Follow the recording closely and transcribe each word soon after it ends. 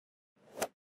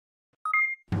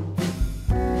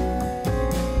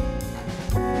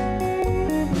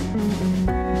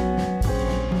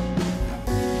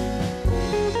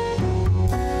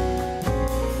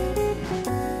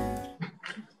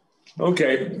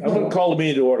Okay, I'm going to call the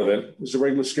meeting to order then. It's a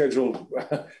regular scheduled,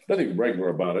 nothing regular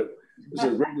about it. It's a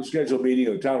regular scheduled meeting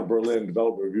of the Town of Berlin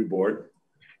Development Review Board.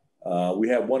 We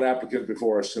have one applicant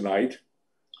before us tonight.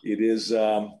 It is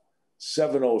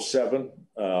 7:07,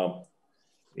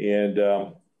 and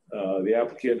the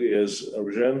applicant is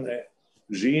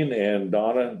Jean and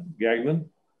Donna Gagnon,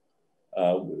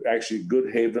 actually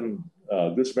Good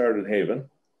Samaritan Haven,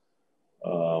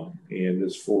 and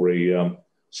it's for a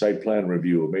site plan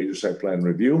review, a major site plan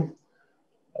review.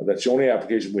 That's the only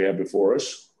application we have before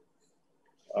us.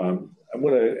 I'm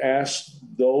going to ask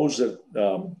those that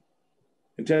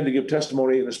intend to give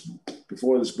testimony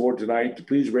before this board tonight to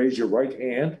please raise your right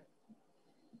hand.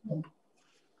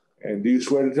 And do you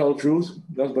swear to tell the truth,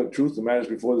 nothing but the truth, the matters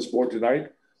before this board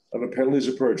tonight, under penalties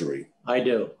of perjury? I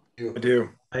do. I do.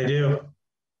 I do.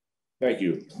 Thank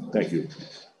you. Thank you.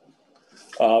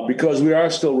 Because we are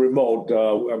still remote,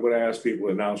 I'm going to ask people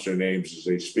to announce their names as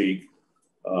they speak.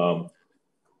 I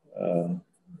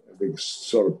think it's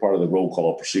sort of part of the roll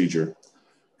call procedure.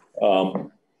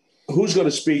 Who's going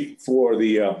to speak for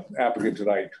the applicant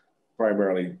tonight,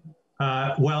 primarily?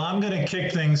 Well, I'm going to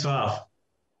kick things off.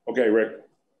 Okay, Rick.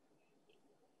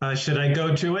 Should I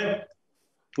go to it?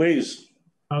 Please.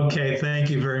 Okay,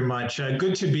 thank you very much.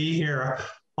 Good to be here,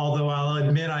 although I'll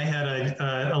admit I had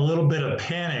a little bit of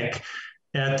panic.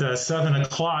 At 7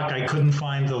 o'clock, I couldn't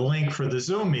find the link for the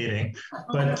Zoom meeting,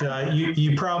 but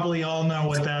you probably all know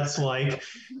what that's like,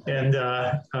 and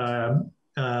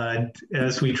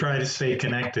as we try to stay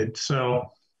connected.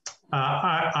 So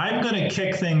I'm going to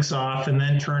kick things off and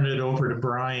then turn it over to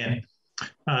Brian,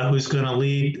 who's going to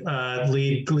lead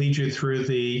you through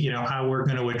the, how we're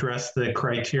going to address the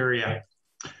criteria.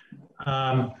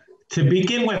 To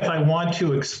begin with, I want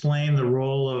to explain the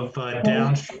role of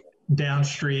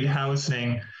downstreet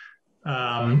housing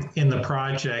in the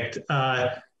project.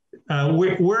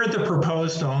 We're the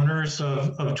proposed owners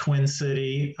of Twin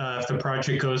City if the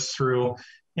project goes through,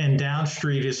 and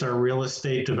Downstreet is our real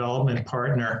estate development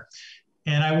partner.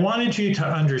 And I wanted you to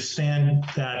understand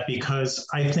that because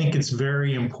I think it's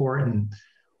very important.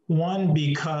 One,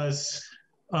 because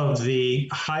of the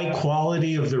high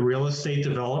quality of the real estate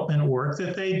development work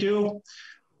that they do.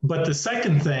 But the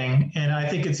second thing, and I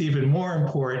think it's even more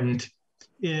important,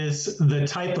 is the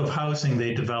type of housing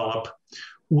they develop,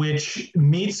 which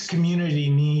meets community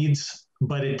needs,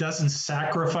 but it doesn't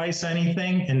sacrifice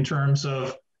anything in terms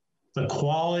of the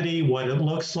quality, what it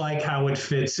looks like, how it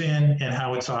fits in, and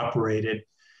how it's operated.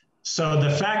 So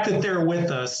the fact that they're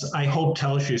with us, I hope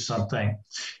tells you something.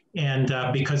 And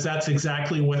because that's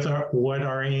exactly what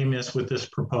our aim is with this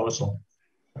proposal.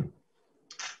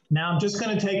 Now, I'm just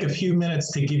going to take a few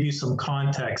minutes to give you some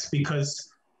context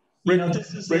because,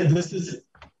 this is.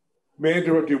 May I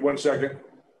interrupt you 1 second?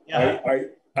 Yeah.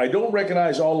 I don't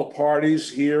recognize all the parties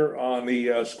here on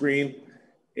the screen,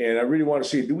 and I really want to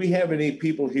see, do we have any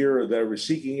people here that are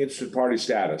seeking interested party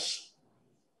status?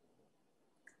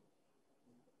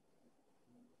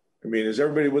 I mean, is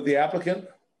everybody with the applicant?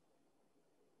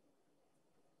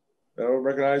 I don't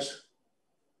recognize.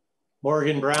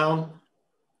 Morgan Brown.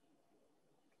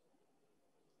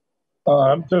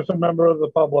 I'm just a member of the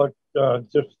public,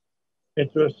 just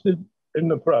interested in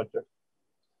the project.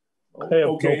 I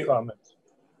have no comments.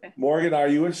 Morgan, are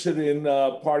you interested in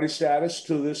party status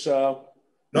to this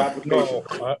application?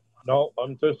 No,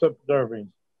 I'm just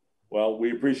observing. Well,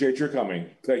 we appreciate your coming.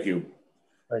 Thank you.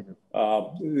 Thank you.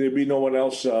 There'd be no one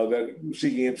else that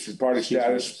seeking interested party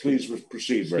status. Please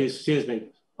proceed, Rick. Excuse me.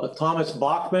 Thomas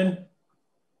Bachman.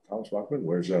 Thomas Bachman,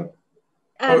 where's that?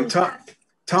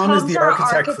 Tom is the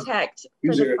architect.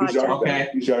 He's the architect. Okay.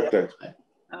 He's the architect.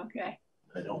 Okay.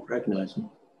 I don't recognize him.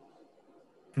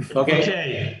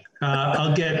 Okay.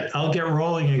 I'll get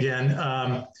rolling again.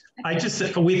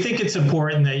 We think it's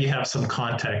important that you have some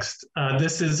context.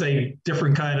 This is a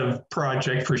different kind of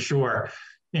project for sure,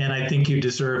 and I think you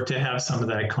deserve to have some of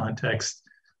that context.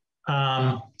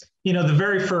 The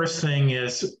very first thing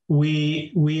is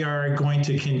we are going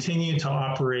to continue to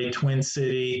operate Twin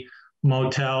City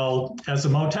Motel as a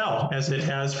motel, as it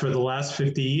has for the last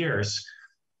 50 years,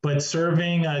 but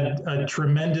serving a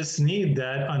tremendous need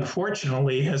that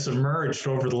unfortunately has emerged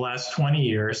over the last 20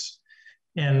 years.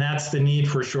 And that's the need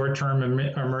for short-term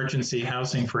emergency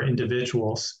housing for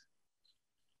individuals.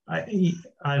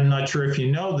 I'm not sure if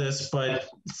you know this, but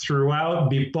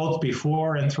throughout, both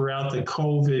before and throughout the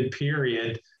COVID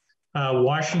period,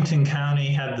 Washington County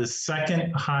had the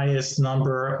second highest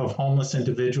number of homeless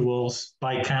individuals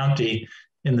by county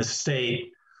in the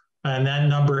state. And that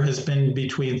number has been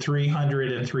between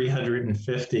 300 and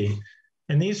 350.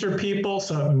 And these are people,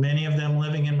 so many of them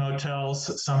living in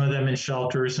motels, some of them in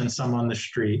shelters, and some on the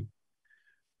street.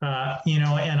 You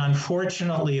know, and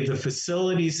unfortunately, the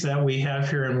facilities that we have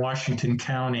here in Washington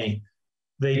County,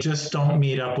 they just don't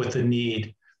meet up with the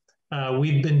need.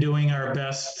 We've been doing our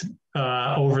best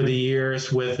over the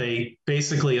years with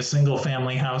basically a single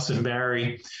family house in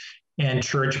Barrie and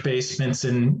church basements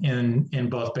in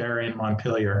both Barrie and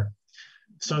Montpelier.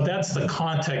 So that's the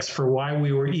context for why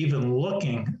we were even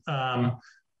looking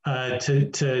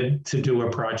to do a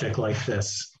project like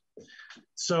this.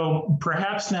 So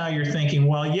perhaps now you're thinking,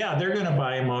 well, yeah, they're going to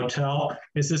buy a motel.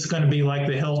 Is this going to be like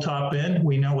the Hilltop Inn?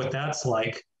 We know what that's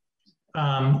like.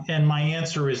 And my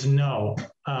answer is no.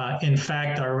 In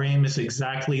fact, our aim is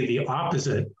exactly the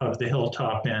opposite of the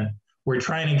Hilltop Inn. We're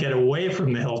trying to get away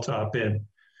from the Hilltop Inn.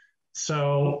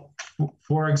 So,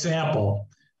 for example,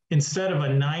 instead of a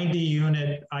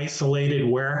 90-unit isolated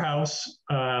warehouse,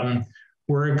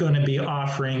 we're going to be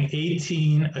offering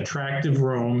 18 attractive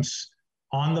rooms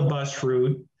on the bus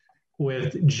route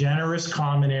with generous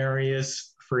common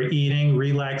areas for eating,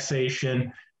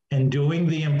 relaxation, and doing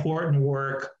the important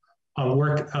work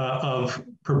of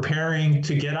preparing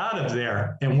to get out of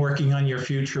there and working on your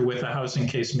future with a housing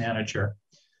case manager.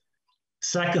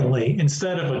 Secondly,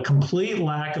 instead of a complete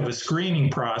lack of a screening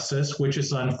process, which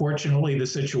is unfortunately the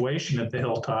situation at the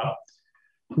Hilltop,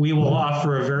 we will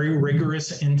offer a very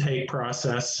rigorous intake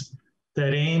process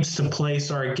that aims to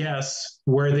place our guests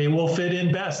where they will fit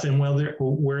in best and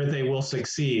where they will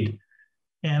succeed.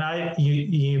 And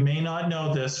you may not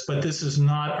know this, but this is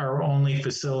not our only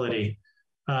facility.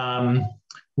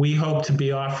 We hope to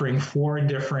be offering 4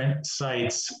 different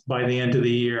sites by the end of the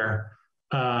year.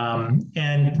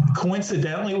 And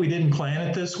coincidentally, we didn't plan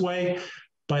it this way,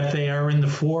 but they are in the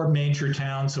 4 major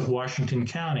towns of Washington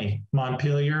County: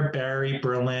 Montpelier, Barrie,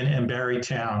 Berlin, and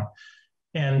Barrytown.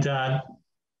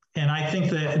 And I think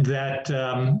that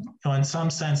in some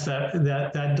sense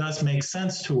that does make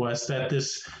sense to us, that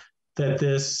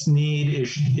this need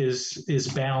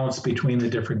is balanced between the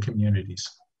different communities.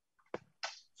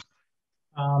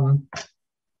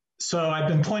 So I've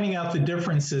been pointing out the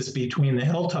differences between the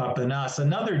Hilltop and us.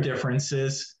 Another difference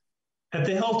is at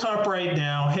the Hilltop right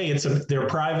now, hey, they're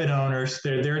private owners.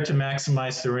 They're there to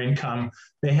maximize their income.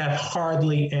 They have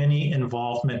hardly any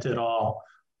involvement at all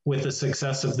with the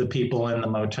success of the people in the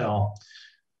motel.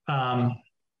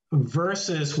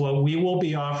 Versus what we will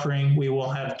be offering, we will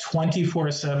have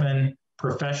 24/7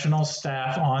 professional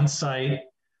staff on site.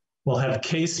 We'll have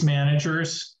case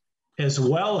managers, as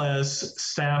well as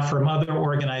staff from other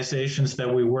organizations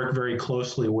that we work very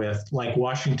closely with, like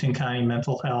Washington County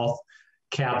Mental Health,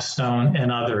 Capstone,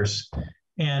 and others.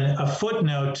 And a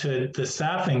footnote to the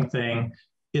staffing thing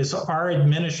is our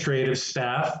administrative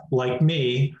staff, like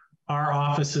me, our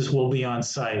offices will be on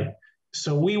site.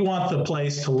 So we want the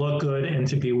place to look good and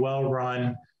to be well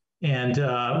run, and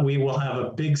we will have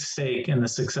a big stake in the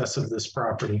success of this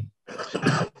property.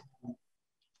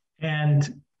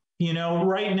 And you know,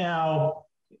 right now,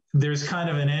 there's kind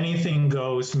of an anything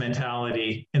goes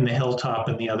mentality in the Hilltop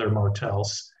and the other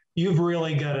motels. You've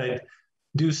really got to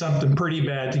do something pretty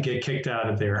bad to get kicked out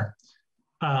of there.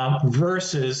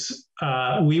 Versus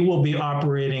we will be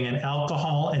operating an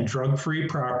alcohol and drug-free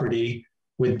property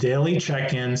with daily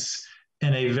check-ins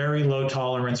and a very low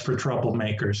tolerance for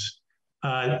troublemakers.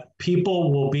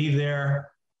 People will be there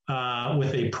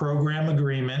with a program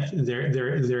agreement. They're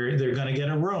going to get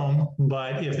a room,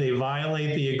 but if they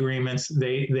violate the agreements,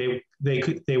 they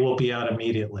will be out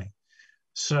immediately.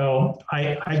 So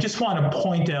I just want to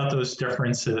point out those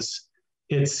differences.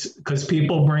 It's because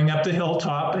people bring up the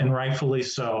Hilltop, and rightfully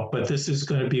so, but this is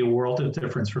going to be a world of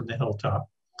difference from the Hilltop.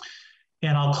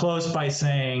 And I'll close by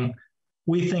saying,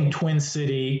 we think Twin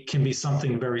City can be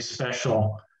something very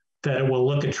special, that it will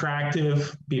look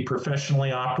attractive, be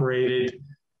professionally operated,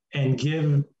 and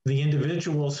give the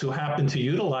individuals who happen to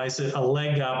utilize it a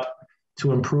leg up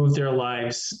to improve their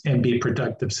lives and be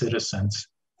productive citizens.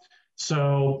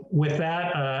 So with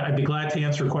that, I'd be glad to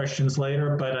answer questions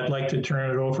later, but I'd like to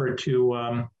turn it over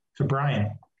to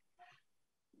Brian.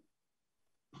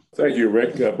 Thank you,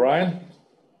 Rick. Brian?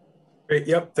 Great.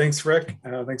 Yep. Thanks, Rick.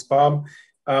 Thanks, Bob.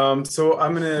 So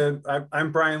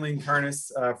I'm Brian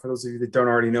Lean-Karnas. For those of you that don't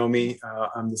already know me,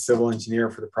 I'm the civil engineer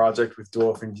for the project with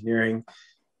Dolph Engineering.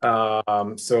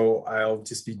 So I'll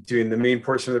just be doing the main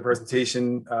portion of the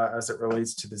presentation as it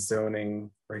relates to the zoning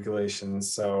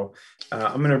regulations. So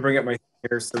I'm going to bring up my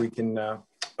here so we can,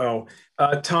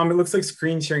 Tom, it looks like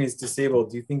screen sharing is disabled.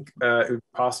 Do you think it would be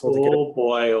possible to get oh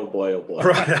boy.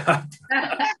 right up?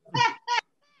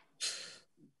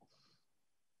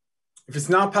 If it's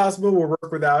not possible, we'll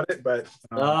work without it, but.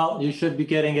 Well, you should be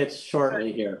getting it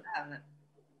shortly here.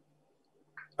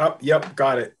 Oh, yep,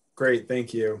 got it. Great,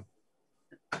 thank you.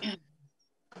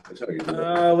 That's how you do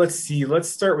it. Let's see. Let's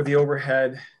start with the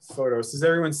overhead photos. Has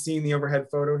everyone seen the overhead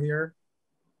photo here?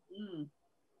 Mm.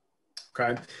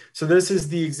 Okay. So this is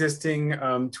the existing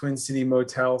Twin City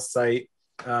Motel site.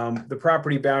 The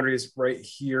property boundary is right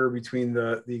here between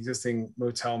the existing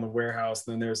motel and the warehouse.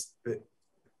 And then there's the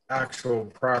actual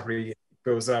property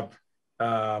goes up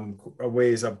a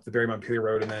ways up the Barry Montpelier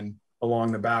Road and then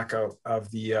along the back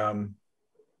of the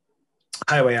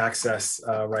highway access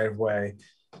right of way.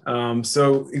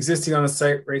 So existing on the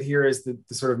site right here is the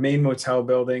sort of main motel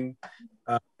building,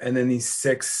 and then these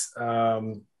 6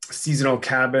 seasonal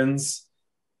cabins,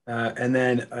 and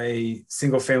then a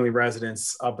single family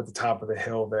residence up at the top of the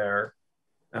hill there.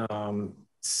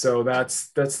 So that's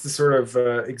the sort of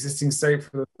existing site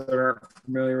for those that aren't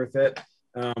familiar with it.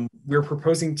 We're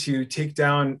proposing to take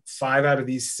down 5 out of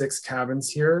these 6 cabins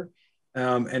here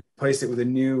and replace it with a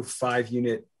new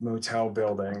 5-unit motel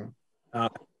building.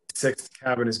 6th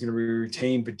cabin is going to be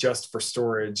retained, but just for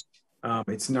storage.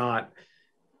 It's not.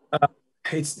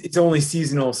 It's only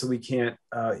seasonal, so we can't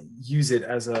use it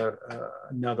as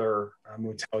another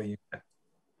motel unit.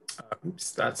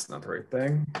 Oops, that's not the right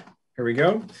thing. Here we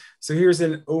go. So here's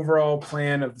an overall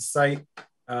plan of the site.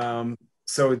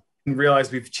 So you can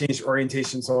realize we've changed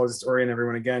orientation, so I'll just orient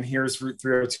everyone again. Here's Route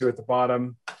 302 at the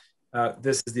bottom.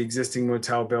 This is the existing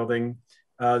motel building.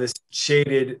 This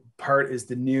shaded part is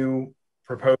the new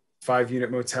proposed 5-unit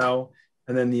motel,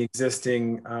 and then the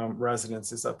existing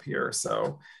residence is up here.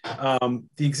 So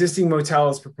the existing motel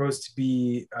is proposed to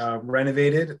be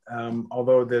renovated,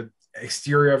 although the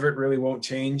exterior of it really won't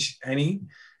change any.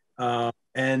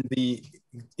 And the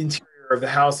interior of the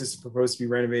house is proposed to be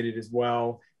renovated as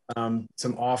well.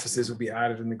 Some offices will be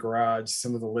added in the garage.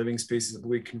 Some of the living spaces will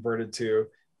be converted to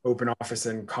open office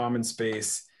and common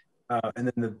space.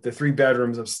 And then the 3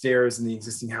 bedrooms upstairs in the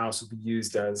existing house will be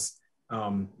used as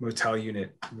motel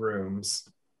unit rooms.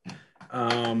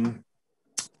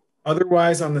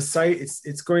 Otherwise on the site,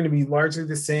 it's going to be largely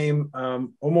the same.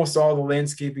 Almost all the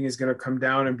landscaping is going to come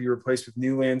down and be replaced with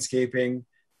new landscaping.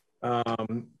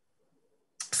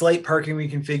 Slight parking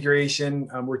reconfiguration.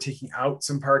 We're taking out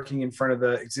some parking in front of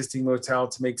the existing motel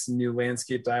to make some new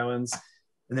landscaped islands.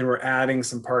 And then we're adding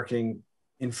some parking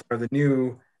in front of the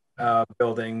new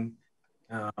building.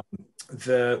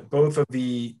 Both of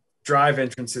the drive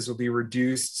entrances will be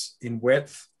reduced in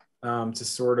width to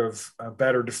sort of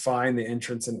better define the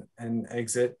entrance and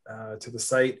exit to the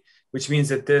site, which means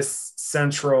that this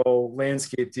central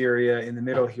landscaped area in the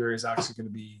middle here is actually going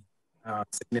to be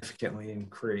significantly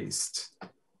increased.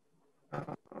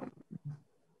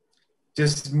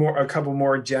 Just a couple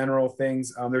more general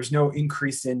things. There's no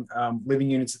increase in living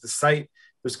units at the site.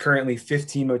 There's currently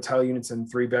 15 motel units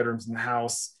and 3 bedrooms in the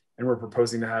house, and we're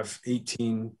proposing to have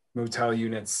 18 motel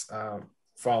units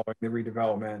following the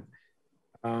redevelopment.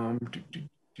 All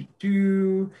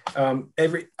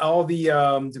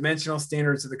the dimensional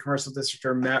standards of the commercial district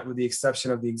are met with the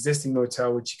exception of the existing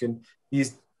motel, which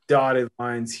these dotted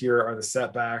lines here are the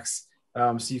setbacks.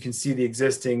 So you can see the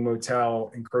existing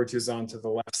motel encroaches onto the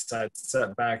left side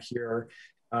setback here.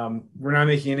 We're not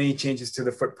making any changes to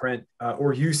the footprint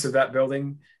or use of that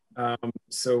building.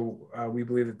 So we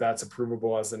believe that that's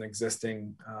approvable as an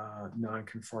existing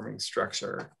non-conforming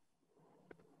structure.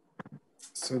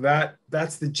 So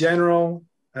that's the general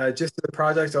gist of the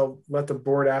project. I'll let the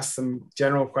board ask some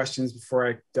general questions before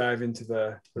I dive into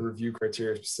the review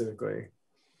criteria specifically.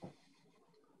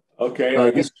 Okay,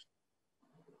 I guess.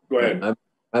 Go ahead. I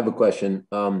have a question.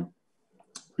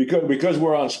 Because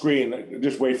we're on screen,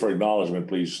 just wait for acknowledgement,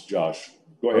 please, Josh.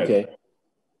 Go ahead. Okay.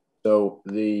 So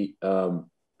the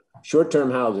short-term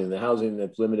housing, the housing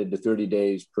that's limited to 30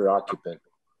 days per occupant,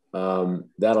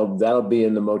 that'll be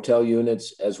in the motel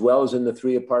units as well as in the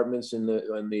 3 apartments in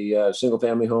the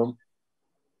single-family home.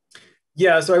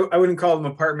 Yeah, so I wouldn't call them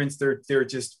apartments. They're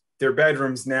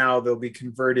bedrooms now. They'll be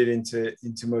converted into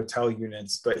motel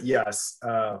units. But yes,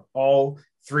 all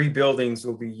 3 buildings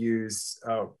will be used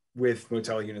with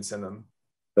motel units in them.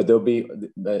 But there'll be,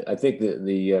 I think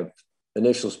the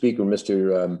initial speaker,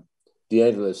 Mr.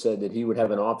 D'Angelo, said that he would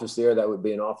have an office there. That would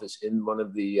be an office in one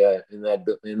of the in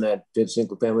that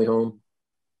single family home.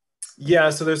 Yeah,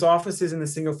 so there's offices in the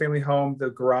single family home. The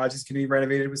garage is going to be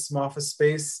renovated with some office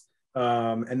space.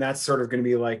 And that's sort of going to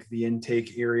be like the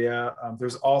intake area.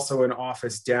 There's also an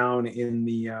office down in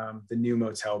the new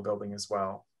motel building as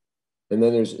well. And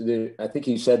then I think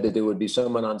he said that there would be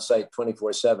someone on site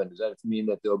 24/7. Does that mean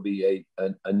that there'll be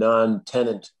a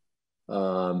non-tenant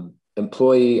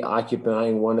employee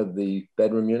occupying one of the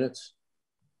bedroom units?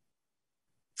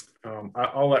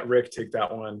 I'll let Rick take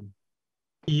that one.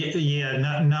 Yeah,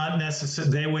 not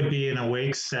necessarily. They would be an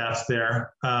awake staff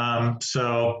there.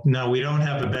 So no, we don't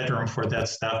have a bedroom for that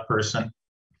staff person.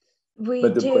 We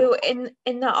do in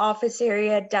the office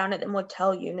area down at the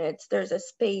motel units. There's a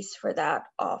space for that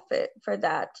office for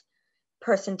that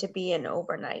person to be in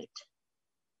overnight.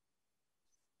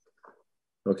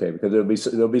 Okay, because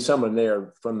there'll be someone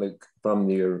there from the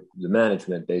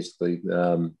management basically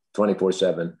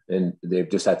 24/7, and they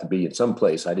just have to be in some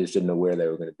place. I just didn't know where they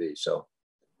were going to be. So,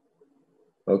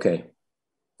 okay,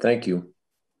 thank you.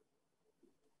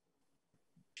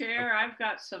 Chair, I've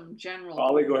got some general.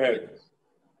 Ollie, go ahead.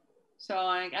 So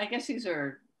I guess these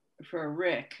are for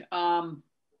Rick.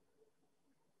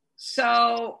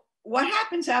 So what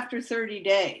happens after 30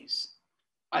 days?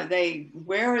 Are they,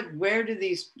 where do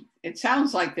these, it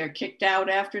sounds like they're kicked out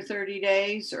after 30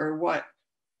 days or what?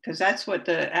 Because that's what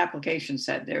the application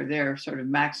said. They're there sort of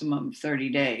maximum 30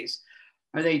 days.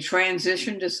 Are they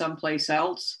transitioned to someplace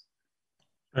else?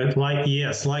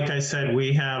 Yes, like I said,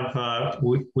 we have,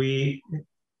 we'll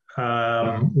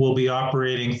be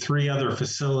operating 3 other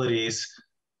facilities,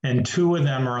 and 2 of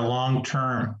them are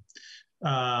long-term,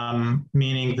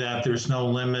 meaning that there's no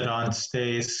limit on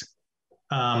stays.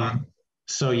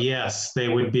 So yes, they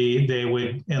would,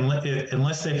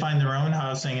 unless they find their own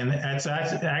housing, and that's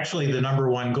actually the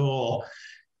 #1 goal,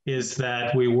 is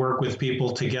that we work with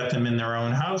people to get them in their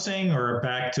own housing or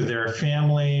back to their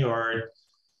family or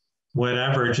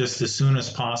whatever, just as soon as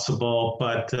possible.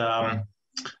 But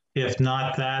if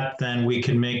not that, then we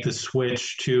can make the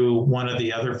switch to one of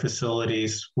the other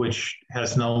facilities, which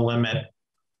has no limit,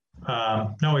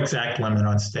 no exact limit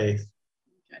on stays.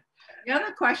 Okay. The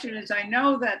other question is, I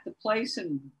know that the place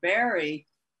in Barry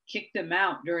kicked them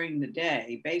out during the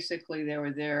day. Basically, they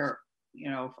were there, you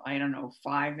know, I don't know,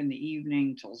 5 in the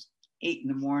evening till 8 in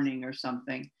the morning or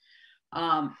something.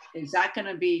 Is that going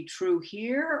to be true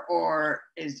here, or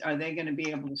are they going to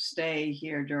be able to stay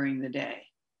here during the day?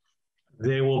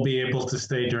 They will be able to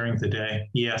stay during the day.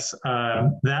 Yes,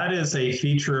 that is a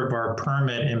feature of our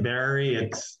permit in Barry.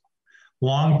 It's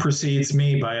long precedes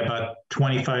me by about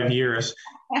 25 years.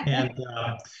 And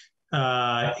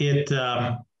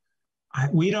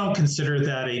we don't consider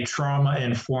that a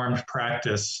trauma-informed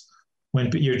practice when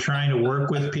you're trying to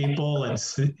work with people and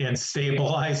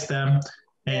stabilize them,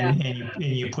 and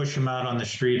you push them out on the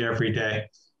street every day.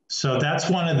 So that's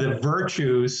one of the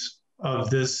virtues of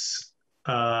this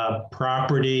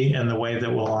property and the way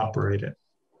that we'll operate it.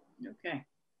 Okay.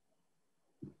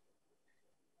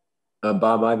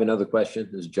 Bob, I have another question.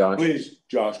 This is Josh. Please,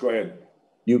 Josh, go ahead.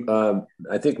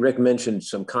 I think Rick mentioned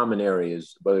some common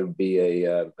areas, whether it be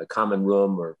a common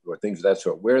room or things of that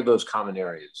sort. Where are those common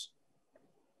areas?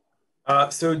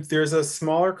 So there's a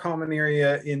smaller common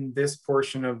area in this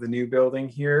portion of the new building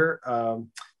here.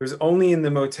 There's only in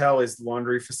the motel is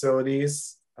laundry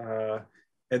facilities,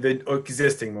 and the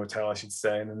existing motel, I should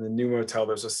say. And then the new motel,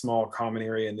 there's a small common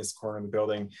area in this corner of the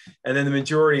building. And then the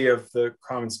majority of the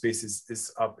common space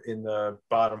is up in the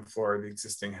bottom floor of the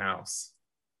existing house.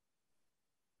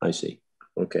 I see.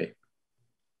 Okay.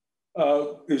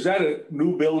 Is that a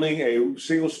new building, a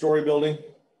single-story building?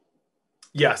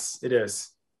 Yes, it is.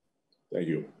 Thank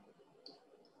you.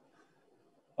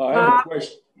 I have a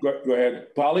question. Go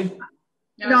ahead, Polly.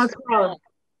 No, it's Carla.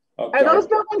 Are those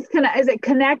buildings is it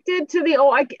connected to the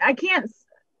old? I can't.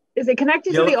 Is it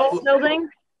connected to the old building?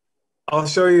 I'll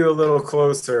show you a little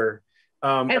closer.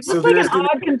 It looks like an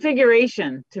odd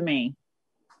configuration to me.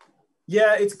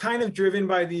 Yeah, it's kind of driven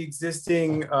by the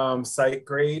existing site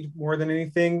grade more than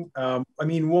anything. I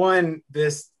mean,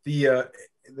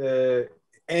 the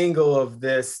angle of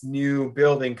this new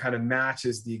building kind of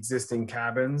matches the existing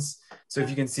cabins. So if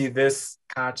you can see, this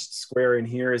hatched square in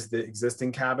here is the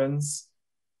existing cabins.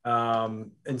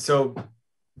 And so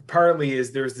partly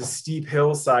there's the steep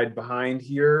hillside behind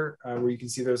here where you can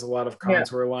see there's a lot of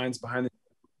contour lines behind the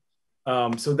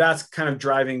so that's kind of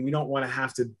driving. We don't want to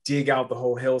have to dig out the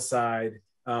whole hillside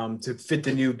to fit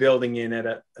the new building in at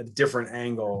a different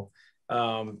angle.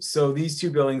 So these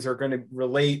 2 buildings are going to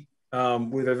relate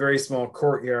with a very small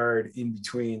courtyard in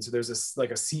between. So there's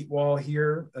like a seat wall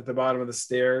here at the bottom of the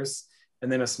stairs,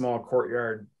 and then a small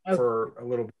courtyard for a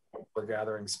little bit more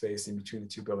gathering space in between the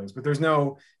 2 buildings. But there's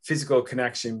no physical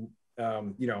connection,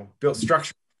 built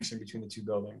structure connection between the 2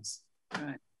 buildings. All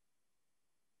right.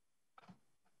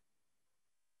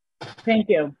 Thank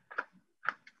you.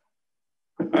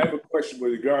 I have a question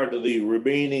with regard to the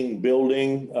remaining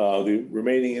building, the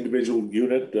remaining individual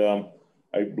unit.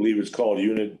 I believe it's called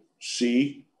Unit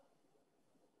C.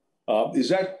 Is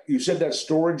that, you said that's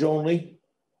storage only?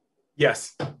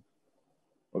 Yes.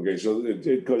 Okay, so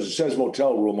because it says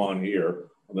motel room on here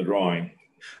on the drawing.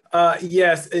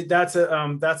 Yes, that's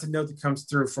a note that comes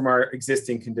through from our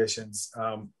existing conditions.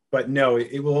 But no,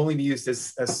 it will only be used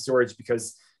as storage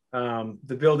because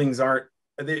the buildings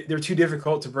they're too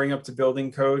difficult to bring up to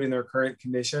building code in their current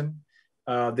condition.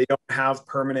 They don't have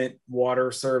permanent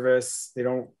water service. They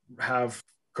don't have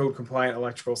code compliant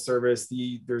electrical service.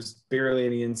 There's barely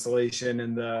any insulation,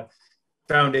 and the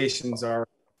foundations are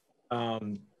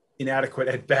inadequate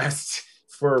at best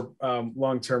for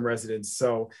long-term residents.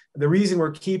 So the reason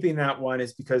we're keeping that one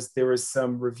is because there was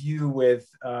some review with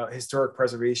historic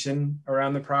preservation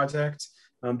around the project.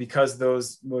 Because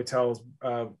those motels,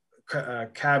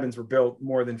 cabins were built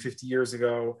more than 50 years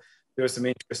ago, there was some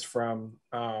interest from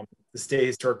the state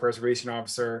historic preservation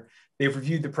officer. They've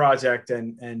reviewed the project,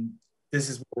 and this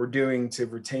is what we're doing to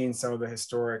retain some of the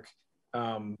historic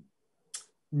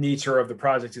nature of the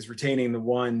project, is retaining the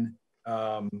one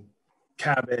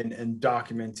cabin and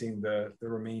documenting the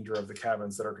remainder of the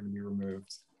cabins that are going to be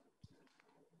removed.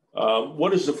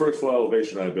 What is the first floor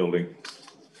elevation of that building?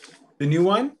 The new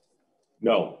one?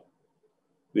 No.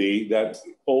 That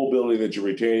old building that you're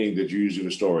retaining that you're using for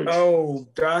storage. Oh,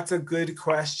 that's a good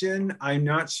question. I'm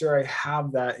not sure I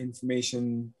have that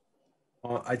information.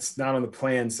 It's not on the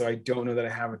plan, so I don't know that I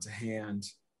have it to hand.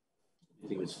 You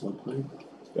think it's floodplain?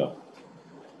 Yeah.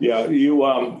 Yeah,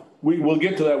 we'll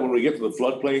get to that when we get to the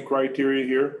floodplain criteria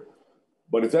here.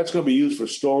 But if that's going to be used for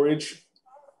storage,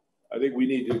 I think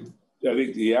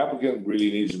the applicant really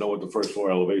needs to know what the first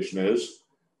floor elevation is,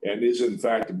 and is in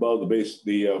fact above the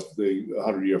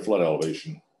 100-year flood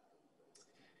elevation.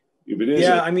 If it isn't,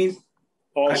 yeah, I mean,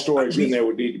 all storage in there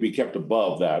would need to be kept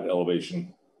above that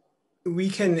elevation.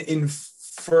 We can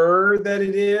infer that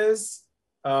it is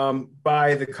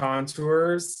by the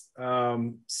contours.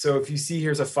 So if you see,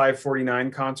 here's a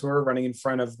 549 contour running in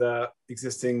front of the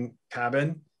existing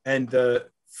cabin, and the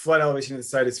flood elevation of the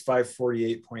site is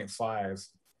 548.5.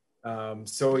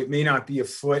 So it may not be a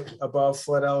foot above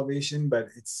flood elevation, but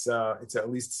it's at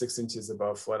least 6 inches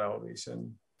above flood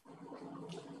elevation.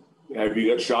 Have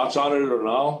you got shots on it or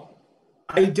no?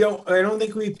 I don't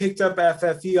think we picked up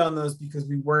FFE on those because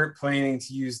we weren't planning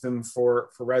to use them for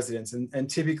residents. And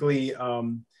typically,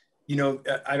 you know,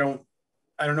 I don't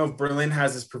know if Berlin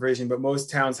has this provision, but most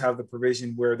towns have the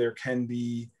provision where there can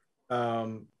be,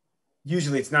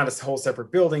 usually it's not a whole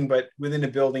separate building, but within a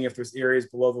building, if there's areas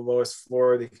below the lowest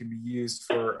floor, they can be used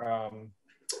for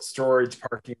storage,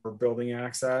 parking, or building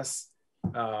access.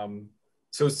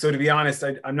 So to be honest,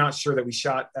 I'm not sure that we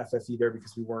shot FFE there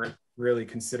because we weren't really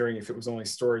considering if it was only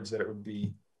storage that it would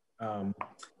be,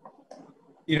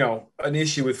 you know, an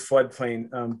issue with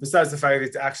floodplain. Besides the fact that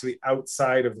it's actually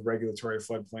outside of the regulatory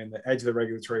floodplain, the edge of the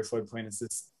regulatory floodplain is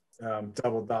this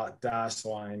double dash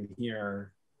line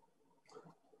here.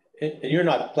 And you're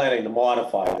not planning to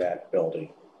modify that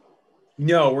building?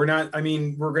 No, we're not. I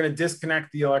mean, we're going to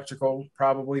disconnect the electrical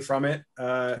probably from it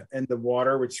and the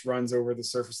water, which runs over the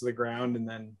surface of the ground, and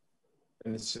then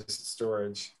it's just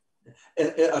storage.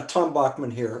 Tom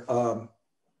Bachman here.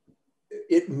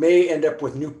 It may end up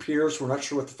with new piers. We're not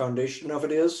sure what the foundation of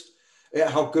it is,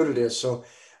 how good it is. So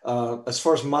as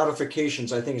far as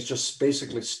modifications, I think it's just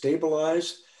basically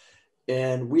stabilized.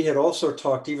 And we had also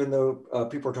talked, even though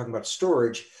people are talking about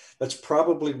storage, that's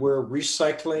probably where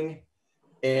recycling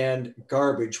and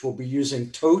garbage will be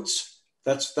using totes.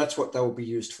 That's what that will be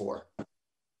used for.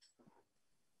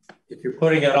 If you're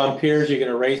putting it on piers, you're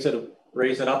going to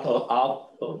raise it up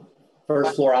out the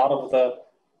first floor out of the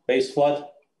base flood.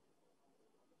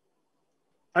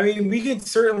 I mean, we can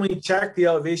certainly check the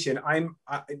elevation.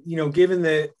 You know, given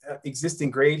the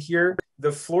existing grade here,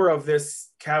 the floor of this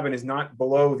cabin is not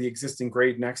below the existing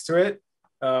grade next to it.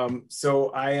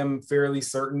 So I am fairly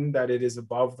certain that it is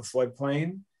above the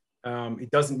floodplain.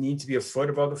 It doesn't need to be a foot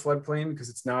above the floodplain because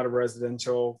it's not a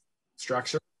residential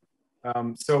structure.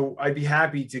 So I'd be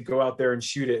happy to go out there and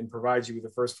shoot it and provide you with the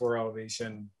first floor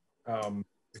elevation,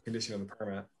 the condition of the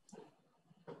permit.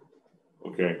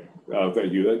 Okay,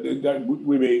 thank you.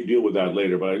 We may deal with that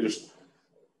later, but I just,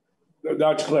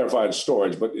 not to clarify the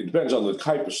storage, but it depends on the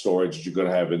type of storage that you're going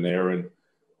to have in there. And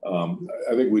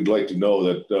I think we'd like to know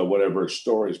that whatever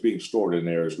storage is being stored in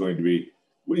there is going to be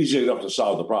easy enough to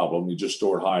solve the problem. You just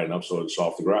store it high enough so it's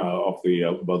off the ground,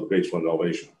 above the base flood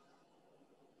elevation.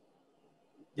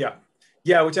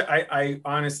 Yeah, which I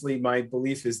honestly, my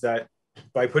belief is that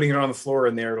by putting it on the floor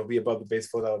in there, it'll be above the base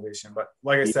flood elevation. But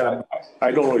like I said,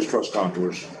 I don't always trust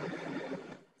contours.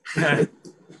 At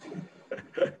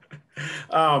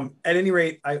any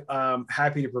rate, I'm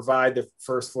happy to provide the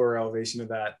first floor elevation of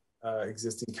that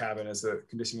existing cabin as a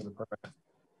condition of the permit.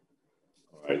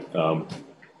 All right.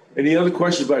 Any other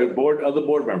questions by other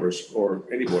board members or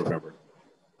any board member?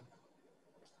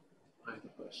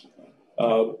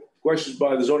 Questions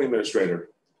by the zoning administrator?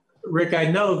 Rick, I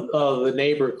know the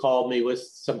neighbor called me with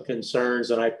some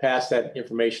concerns, and I passed that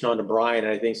information on to Brian.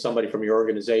 And I think somebody from your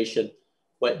organization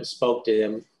went and spoke to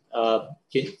him.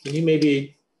 Can you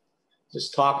maybe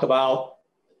just talk about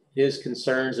his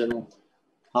concerns and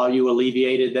how you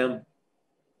alleviated them?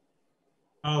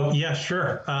 Oh, yeah,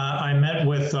 sure. I met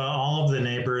with all of the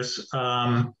neighbors,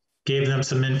 gave them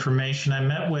some information. I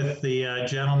met with the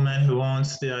gentleman who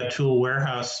owns the tool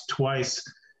warehouse twice,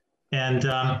 and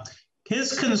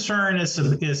his concern is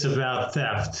about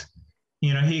theft.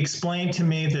 You know, he explained to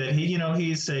me that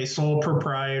he's a sole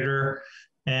proprietor,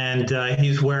 and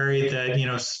he's worried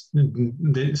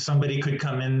that somebody could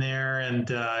come in there and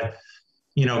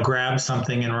grab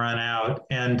something and run out.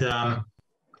 And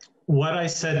what I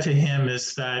said to him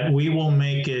is that we will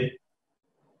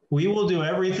do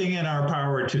everything in our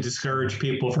power to discourage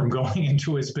people from going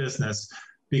into his business,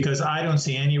 because I don't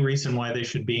see any reason why they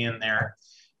should be in there.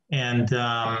 And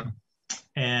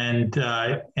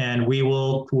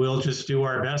we'll just do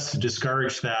our best to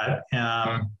discourage that.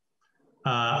 I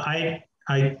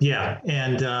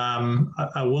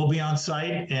will be on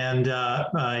site, and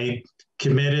I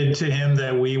committed to him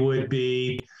that we would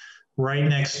be right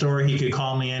next door. He could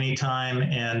call me anytime,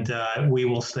 and we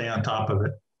will stay on top of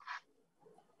it.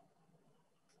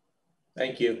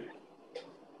 Thank you.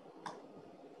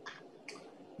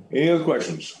 Any other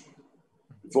questions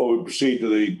before we proceed to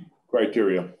the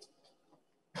criteria?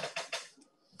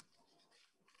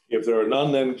 If there are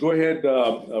none, then go ahead,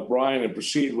 Brian, and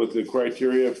proceed with the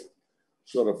criteria,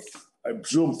 sort of, I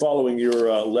presume, following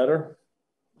your letter.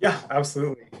 Yeah,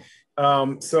 absolutely.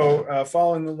 So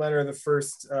following the letter, the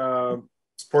first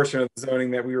portion of the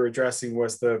zoning that we were addressing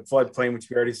was the floodplain, which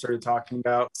we already started talking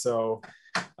about. So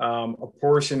a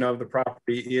portion of the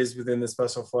property is within the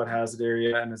special flood hazard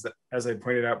area. And as I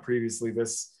pointed out previously,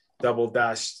 this double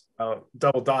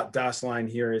dot dash line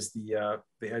here is the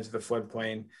edge of the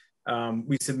floodplain.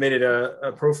 We submitted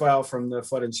a profile from the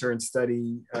flood insurance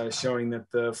study showing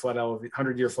that the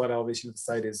 100-year flood elevation of the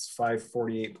site is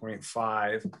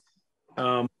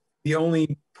 548.5. The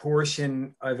only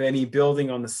portion of any building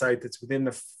on the site that's within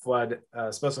the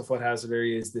special flood hazard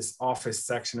area is this office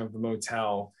section of the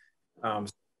motel.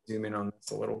 Zoom in on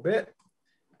this a little bit.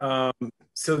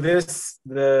 So there's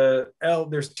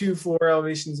two floor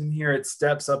elevations in here. It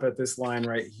steps up at this line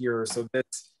right here. So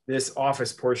this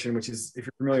office portion, which is, if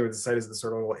you're familiar with the site, is the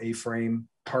sort of little A-frame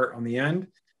part on the end,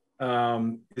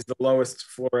 is the lowest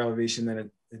floor elevation.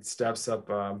 Then it steps up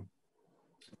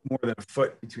more than a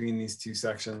foot between these two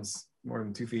sections, more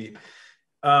than 2 feet.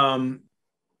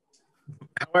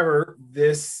 However,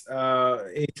 this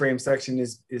A-frame section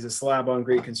is a slab on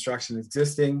grade construction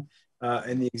existing,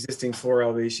 and the existing floor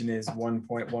elevation is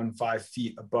 1.15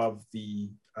 feet above the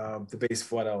base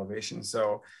flood elevation.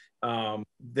 So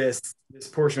this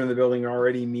portion of the building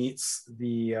already meets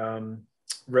the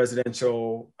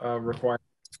residential requirements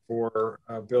for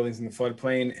buildings in the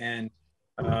floodplain, and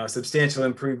substantial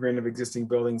improvement of existing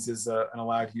buildings is an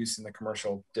allowed use in the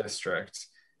commercial district.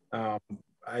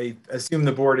 I assume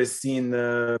the board has seen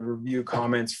the review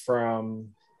comments from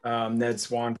Ned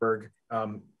Swanberg.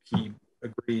 He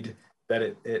agreed that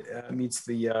it meets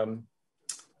the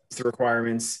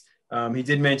requirements. He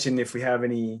did mention if we have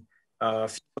any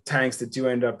fuel tanks that do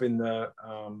end up in the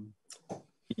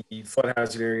flood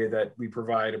hazard area, that we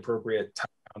provide appropriate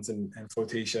tie-downs and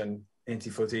flotation,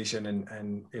 anti-flotation,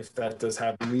 and if that does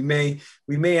happen, we may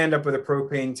end up with a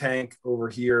propane tank over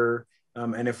here,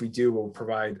 and if we do, we'll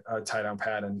provide a tie-down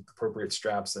pad and appropriate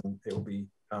straps, and it will be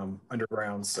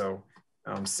underground, so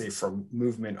safe from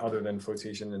movement other than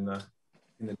flotation in the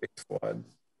big flood.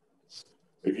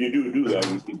 If you do that,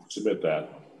 we can submit that.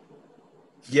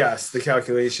 Yes, the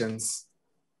calculations.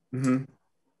 Mm-hmm.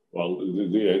 Well,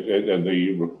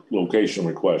 the location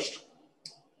request.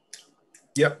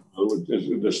 Yep.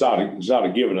 It's not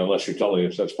a given unless you're telling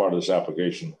us that's part of this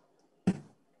application.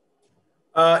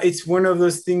 It's one of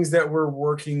those things that we're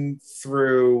working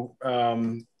through.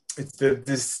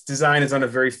 This design is on a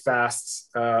very fast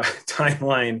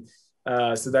timeline,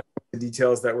 so that's the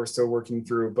details that we're still working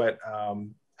through. But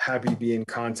happy to be in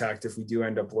contact if we do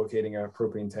end up locating a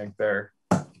propane tank there.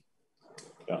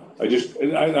 Yeah,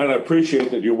 I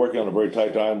appreciate that you're working on a very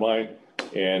tight timeline,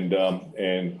 and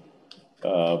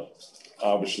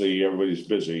obviously everybody's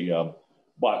busy,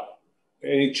 but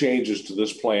any changes to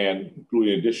this plan,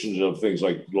 including additions of things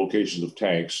like locations of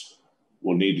tanks,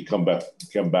 will need to come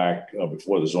back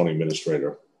before the zoning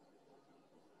administrator.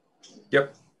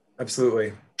 Yep,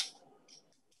 absolutely.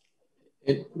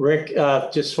 Rick,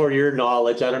 just for your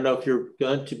knowledge, I don't know if you're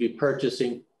going to be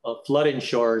purchasing flood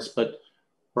insurance, but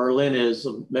Berlin is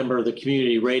a member of the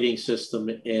community rating system,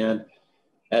 and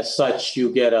as such,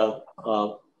 you get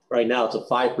right now it's a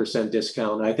 5%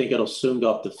 discount. I think it'll soon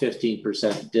go up to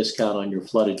 15% discount on your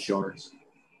flood insurance.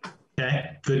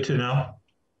 Okay, good to know.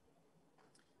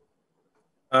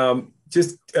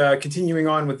 Just continuing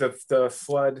on with the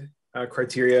flood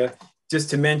criteria, just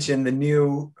to mention the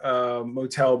new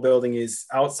motel building is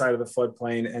outside of the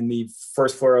floodplain, and the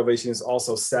first floor elevation is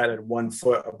also set at 1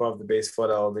 foot above the base flood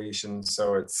elevation.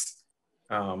 So it's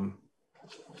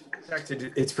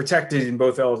protected. It's protected in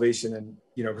both elevation and,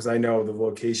 because I know the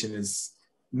location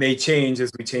may change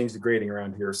as we change the grading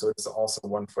around here. So it's also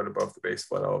 1 foot above the base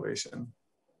flood elevation.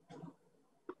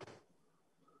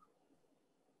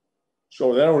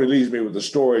 So that only leaves me with the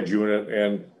storage unit,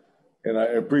 and I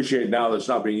appreciate now that it's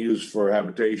not being used for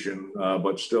habitation,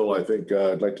 but still I think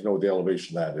I'd like to know what the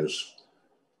elevation that is.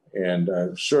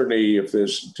 And certainly if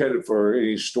there's intended for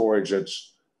any storage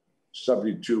that's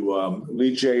subject to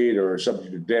leachate or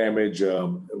subject to damage,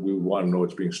 we want to know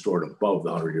it's being stored above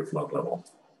the 100-year flood level,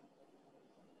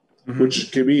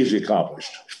 which can be easily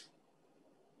accomplished.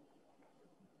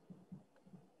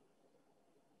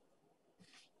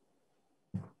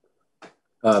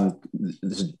 Can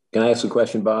I ask a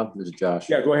question, Bob? This is Josh.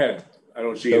 Yeah, go ahead. I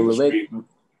don't see it.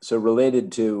 So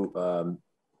related to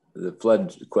the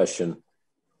flood question,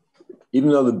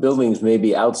 even though the buildings may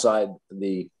be outside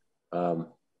the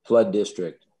flood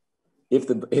district, if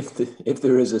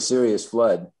there is a serious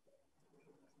flood,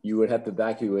 you would have to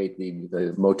evacuate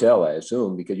the motel, I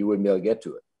assume, because you wouldn't be able to get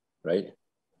to it, right?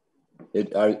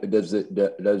 Does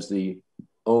the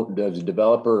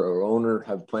developer or owner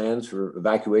have plans for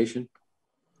evacuation?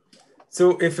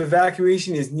 So if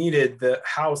evacuation is needed, the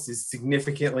house is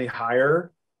significantly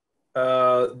higher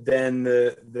than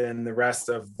the rest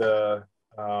of the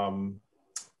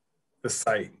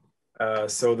site.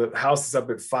 So the house is up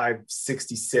at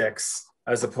 566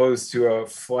 as opposed to a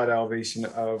flood elevation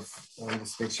of, let me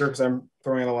just make sure because I'm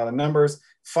throwing in a lot of numbers,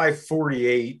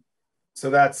 548. So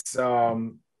that's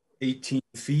 18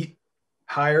 feet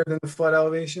higher than the flood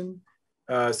elevation.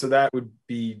 So that would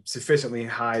be sufficiently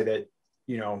high that,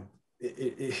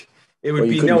 it would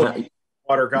be no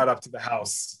water got up to the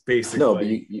house, basically. No,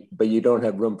 but you don't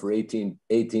have room for 18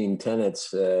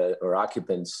 tenants or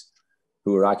occupants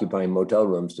who are occupying motel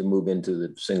rooms to move into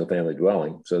the single family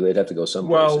dwelling. So they'd have to go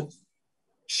someplace. Well,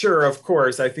 sure, of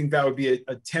course. I think that would be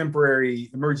a temporary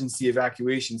emergency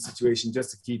evacuation situation just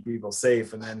to keep people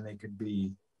safe. And then they could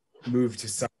be moved to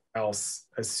somewhere else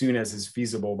as soon as is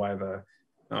feasible by the,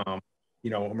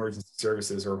 emergency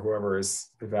services or whoever is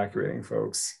evacuating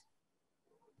folks.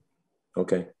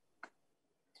 Okay.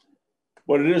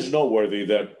 But it is noteworthy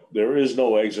that there is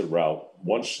no exit route.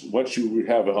 Once you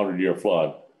have a 100-year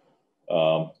flood,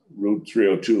 Route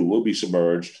 302 will be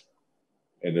submerged,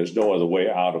 and there's no other way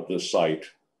out of this site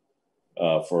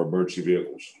for emergency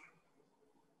vehicles.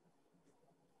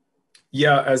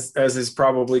 Yeah, as is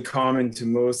probably common to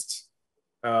most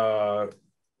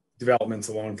developments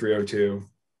along 302.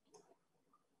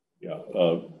 Yeah,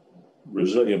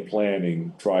 resilient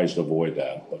planning tries to avoid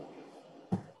that. But.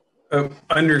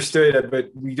 Understood,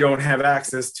 but we don't have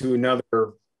access to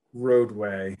another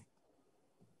roadway.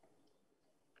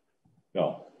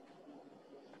 No.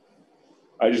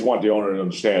 I just want the owner to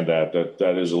understand that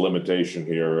is a limitation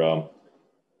here.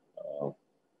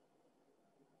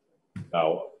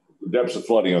 Now, the depths of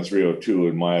flooding on 302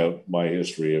 in my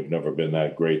history have never been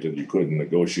that great that you couldn't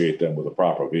negotiate them with a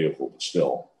proper vehicle, but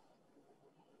still.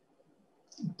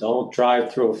 Don't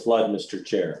drive through a flood, Mr.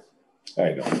 Chair.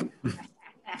 I know.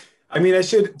 I mean, I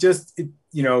should just,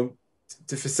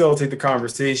 to facilitate the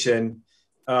conversation,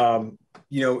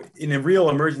 in a real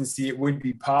emergency, it would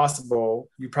be possible,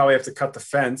 you probably have to cut the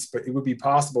fence, but it would be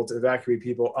possible to evacuate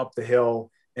people up the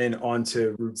hill and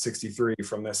onto Route 63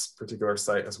 from this particular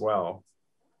site as well.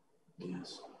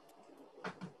 Yes.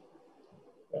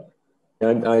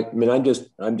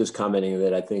 I'm just commenting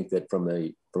that I think that from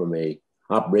a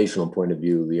operational point of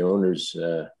view, the owners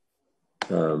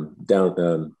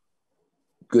down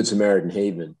Good Samaritan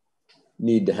Haven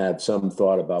need to have some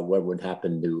thought about what would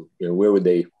happen to, where would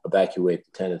they evacuate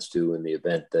the tenants to in the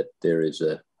event that there is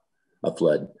a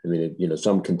flood. I mean,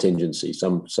 some contingency,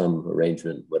 some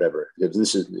arrangement, whatever. If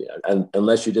this is,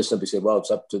 unless you just simply say, well,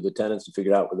 it's up to the tenants to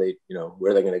figure out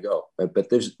where they're going to go. But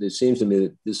it seems to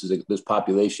me that this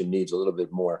population needs a little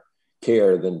bit more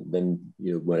care than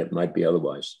what it might be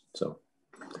otherwise. So.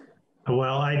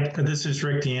 Well, this is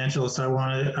Rick DeAngelis.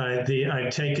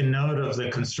 I've taken note of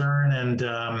the concern, and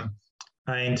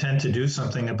I intend to do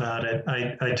something about it.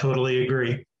 I totally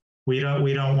agree. We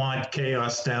don't want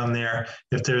chaos down there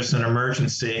if there's an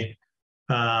emergency.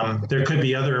 There could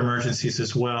be other emergencies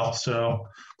as well. So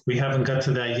we haven't got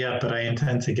to that yet, but I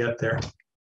intend to get there.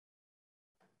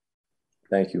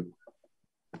 Thank you.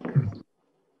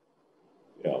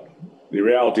 Yeah, the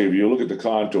reality, if you look at the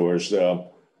contours,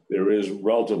 there is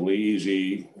relatively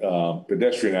easy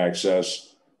pedestrian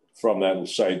access from that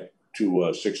site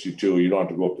to 62. You don't have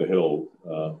to go up the hill.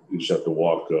 You just have to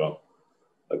walk to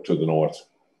the north.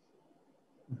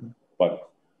 Mm-hmm. But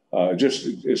just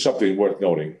it's something worth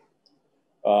noting.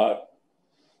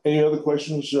 Any other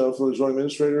questions for the zoning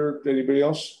administrator? Anybody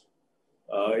else?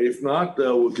 If not,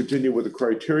 we'll continue with the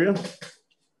criteria.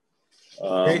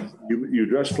 You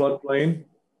addressed floodplain.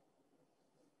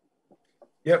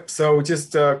 Yep. So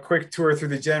just a quick tour through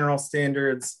the general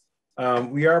standards.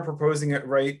 We are proposing it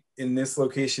right in this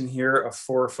location here, a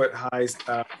 4-foot high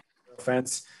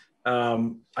fence.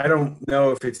 I don't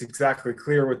know if it's exactly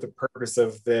clear what the purpose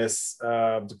of this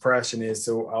depression is,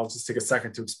 so I'll just take a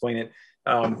second to explain it.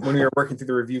 When we were working through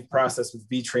the review process with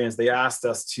VTrans, they asked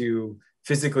us to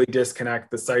physically disconnect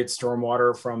the site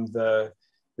stormwater from the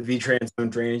VTrans own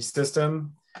drainage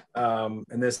system. And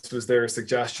this was their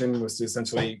suggestion, was to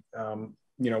essentially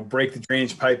break the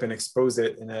drainage pipe and expose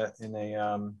it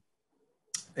into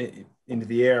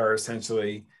the air,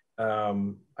 essentially.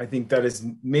 I think that is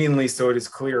mainly so it is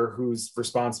clear whose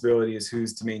responsibility is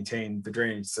whose to maintain the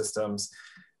drainage systems.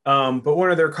 But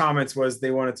one of their comments was they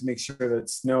wanted to make sure that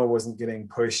snow wasn't getting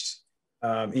pushed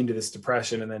into this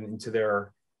depression and then into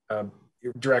their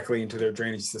directly into their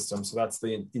drainage system. So that's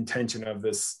the intention of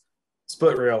this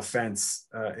split rail fence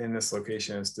in this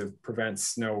location, is to prevent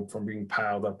snow from being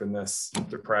piled up in this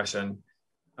depression.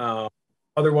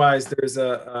 Otherwise, there's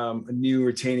a new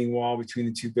retaining wall between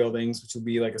the two buildings, which will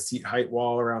be like a seat height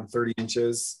wall around 30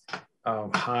 inches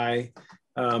high.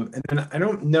 And then I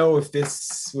don't know if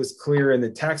this was clear in the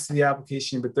text of the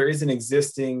application, but there is an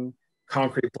existing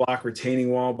concrete block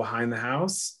retaining wall behind the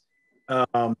house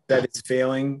that is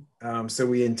failing. So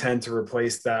we intend to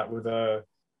replace that with a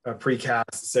precast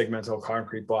segmental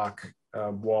concrete block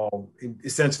wall,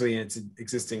 essentially in its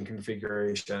existing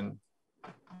configuration.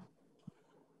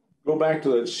 Go back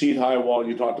to the seat high wall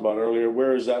you talked about earlier.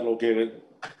 Where is that located?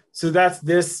 So that's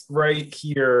this right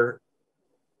here.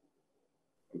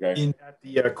 Okay. At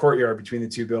the courtyard between the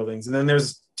two buildings. And then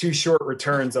there's two short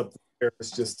returns up there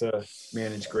just to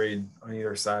manage grade on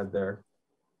either side there.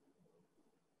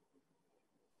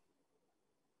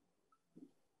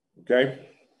 Okay.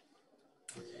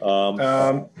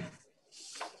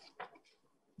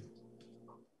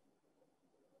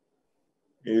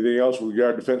 Anything else with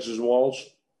regard to fences and walls?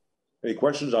 Any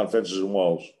questions on fences and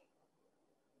walls?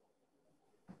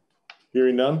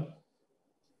 Hearing none.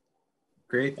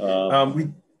 Great.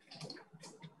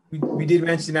 We did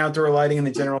mention outdoor lighting in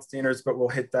the general standards, but we'll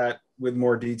hit that with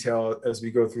more detail as we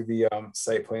go through the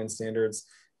site plan standards.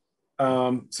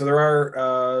 So there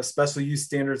are special use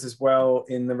standards as well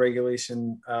in the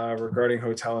regulation regarding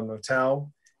hotel and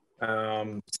motel.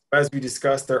 As we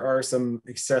discussed, there are some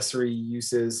accessory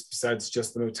uses besides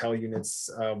just the motel units,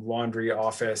 laundry,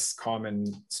 office,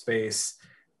 common space.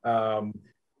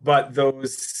 But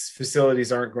those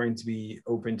facilities aren't going to be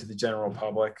open to the general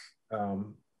public.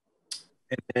 And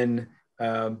then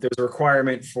there's a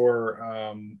requirement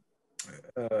for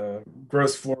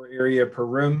gross floor area per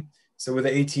room. So with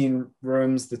the 18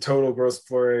 rooms, the total gross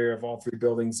floor area of all three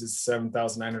buildings is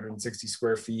 7,960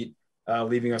 square feet,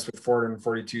 leaving us with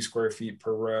 442 square feet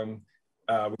per room,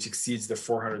 which exceeds the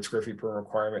 400 square feet per room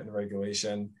requirement in the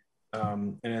regulation.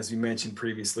 And as we mentioned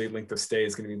previously, length of stay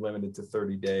is going to be limited to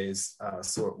 30 days,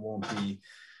 so it won't be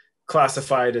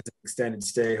classified as an extended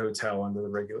stay hotel under the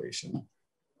regulation.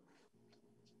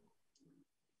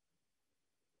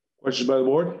 Questions by the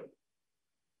board?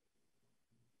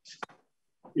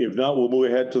 If not, we'll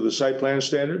move ahead to the site plan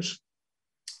standards.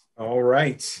 All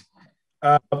right.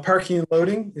 Parking and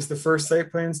loading is the first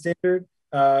site plan standard.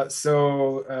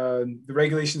 The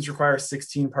regulations require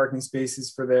 16 parking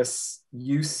spaces for this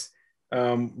use.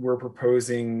 We're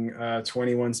proposing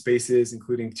 21 spaces,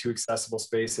 including 2 accessible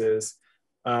spaces.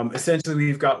 Essentially,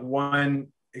 we've got 1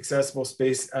 accessible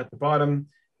space at the bottom.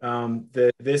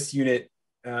 This unit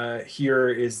here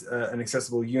is an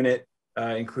accessible unit,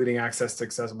 including access to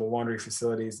accessible laundry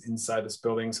facilities inside this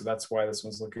building. So that's why this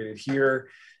one's located here.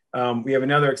 We have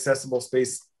another accessible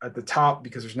space at the top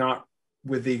because there's not,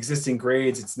 with the existing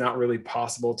grades, it's not really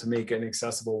possible to make an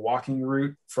accessible walking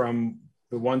route from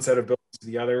the one set of buildings to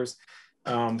the others.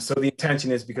 So the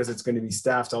intention is, because it's going to be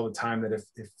staffed all the time, that if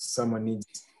someone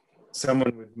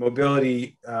with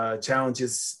mobility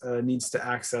challenges needs to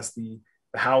access the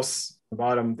house, the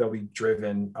bottom, they'll be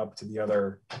driven up to the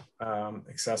other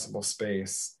accessible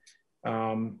space.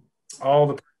 All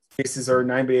the spaces are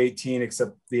 9 by 18,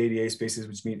 except the ADA spaces,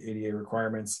 which meet ADA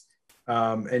requirements.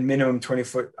 And minimum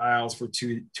 20-foot aisles for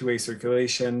two-way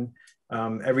circulation.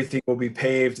 Everything will be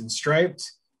paved and striped.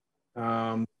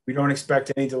 We don't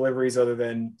expect any deliveries other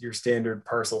than your standard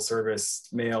parcel service,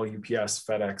 mail, UPS,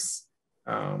 FedEx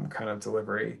kind of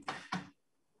delivery.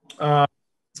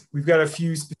 We've got a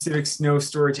few specific snow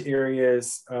storage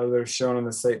areas that are shown on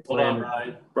the site plan. Hold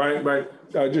on, Brian,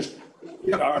 just,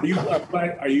 do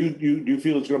you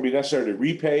feel it's going to be necessary to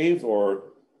repave or?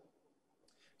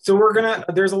 So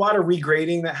there's a lot of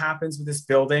regrading that happens with this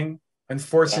building.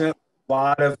 Unfortunately, a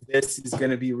lot of this is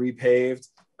going to be repaved.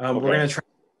 We're going to try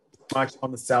as much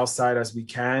on the south side as we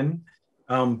can,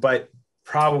 but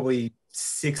probably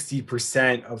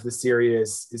 60% of this area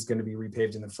is going to be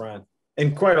repaved in the front.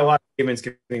 And quite a lot of pavement's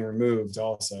getting removed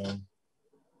also.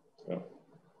 Yeah.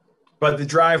 But the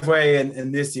driveway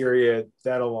and this area,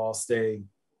 that'll all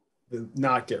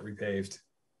not get repaved.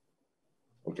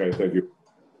 Okay, thank you.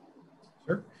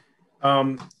 Sure.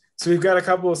 So we've got a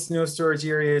couple of snow storage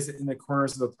areas in the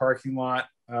corners of the parking lot,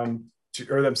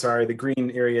 the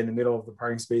green area in the middle of the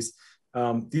parking space.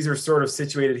 These are sort of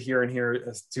situated here and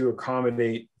here to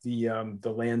accommodate the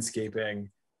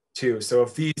landscaping too. So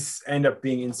if these end up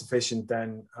being insufficient,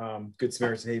 then Good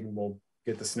Samaritan Haven will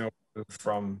get the snow removed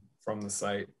from the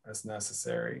site as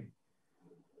necessary.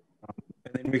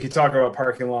 And then we could talk about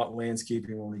parking lot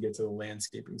landscaping when we get to the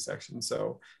landscaping section.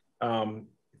 So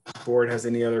if the board has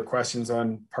any other questions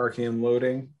on parking and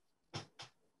loading?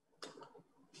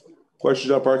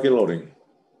 Questions on parking and loading?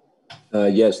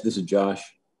 Yes, this is Josh.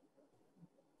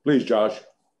 Please, Josh.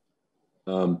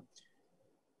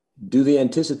 Do the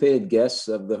anticipated guests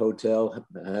of the hotel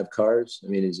have cars? I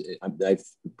mean, I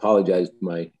apologize for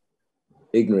my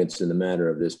ignorance in the matter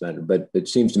of this matter, but it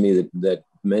seems to me that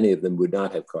many of them would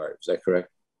not have cars. Is that correct?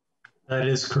 That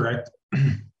is correct.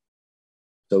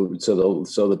 So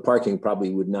the parking probably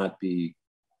would not be,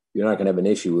 you're not going to have an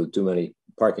issue with too many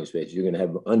parking spaces. You're going to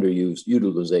have underused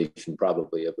utilization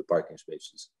probably of the parking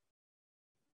spaces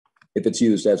if it's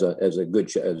used as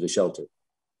a shelter.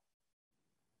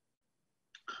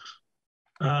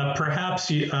 Perhaps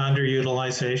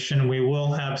underutilization. We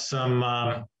will have some,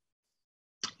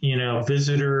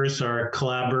 visitors or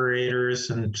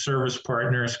collaborators and service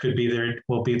partners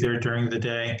will be there during the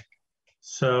day.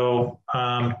 So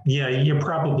yeah, you're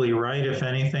probably right. If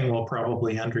anything, we'll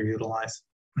probably underutilize.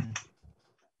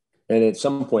 And at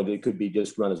some point, it could be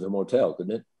just run as a motel,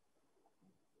 couldn't it?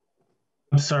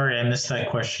 I'm sorry, I missed that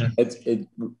question.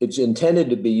 It's intended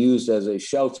to be used as a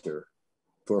shelter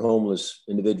for homeless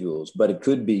individuals, but it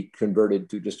could be converted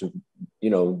to just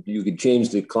you could change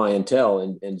the clientele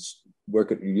and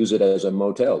use it as a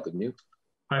motel, couldn't you?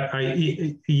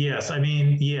 Yes,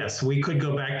 yes, we could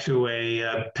go back to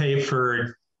a pay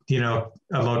for a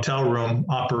motel room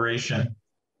operation.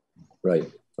 Right.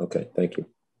 Okay. Thank you.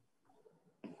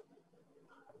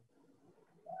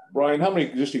 Brian, how many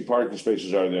existing parking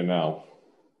spaces are there now?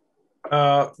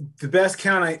 The best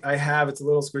count I have, it's a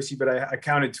little squishy, but I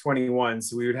counted 21.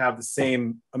 So we would have the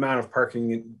same amount of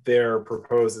parking there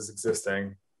proposed as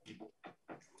existing.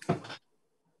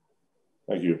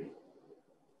 Thank you.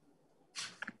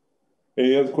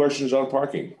 Any other questions on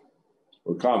parking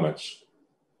or comments?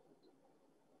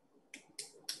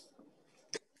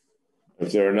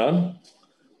 If there are none,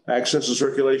 access and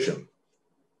circulation.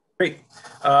 Great.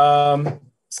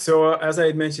 So as I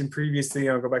had mentioned previously,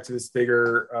 I'll go back to this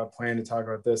bigger plan to talk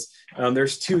about this.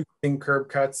 There's two curb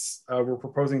cuts. We're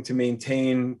proposing to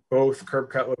maintain both curb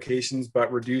cut locations, but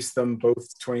reduce them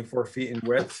both 24 feet in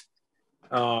width.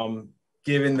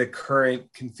 Given the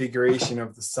current configuration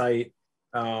of the site,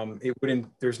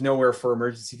 there's nowhere for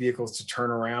emergency vehicles to turn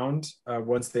around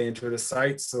once they enter the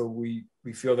site. So we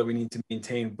feel that we need to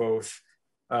maintain both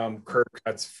curb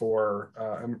cuts for,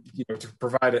 to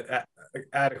provide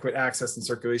adequate access and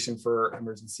circulation for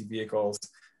emergency vehicles.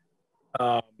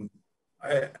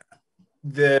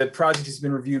 The project has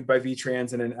been reviewed by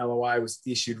VTrans and an LOI was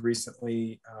issued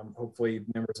recently. Hopefully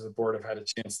members of the board have had a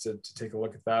chance to take a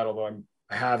look at that, although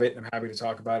I have it. I'm happy to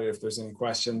talk about it if there's any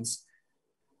questions.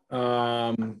 Both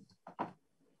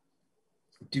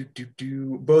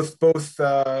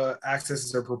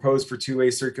accesses are proposed for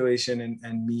two-way circulation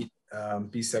and meet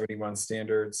B71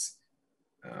 standards.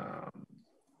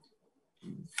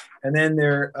 And then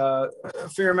a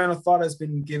fair amount of thought has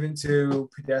been given to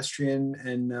pedestrian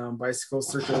and bicycle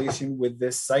circulation with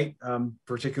this site,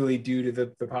 particularly due to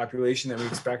the population that we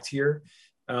expect here.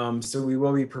 So we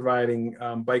will be providing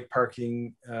bike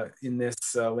parking in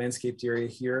this landscaped area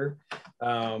here,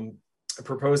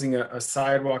 proposing a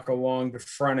sidewalk along the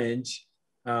frontage,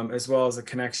 as well as a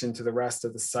connection to the rest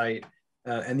of the site.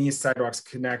 and these sidewalks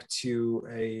connect to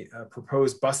a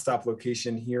proposed bus stop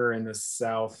location here in the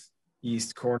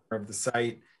southeast corner of the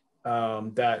site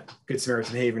that Good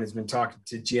Samaritan Haven has been talking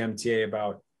to GMTA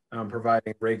about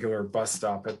providing regular bus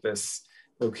stop at this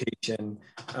location.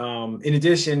 In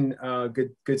addition,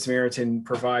 Good Samaritan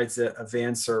provides a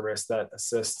van service that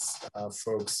assists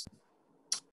folks.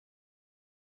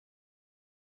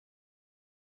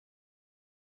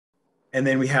 And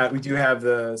then we do have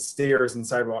the stairs and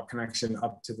sidewalk connection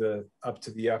up to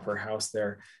the upper house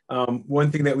there.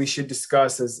 One thing that we should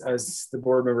discuss, as the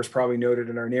board members probably noted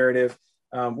in our narrative,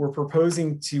 we're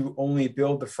proposing to only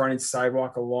build the frontage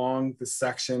sidewalk along the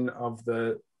section of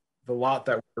the lot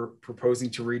that we're proposing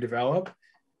to redevelop.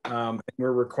 And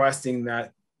we're requesting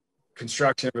that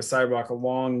construction of a sidewalk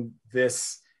along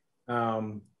this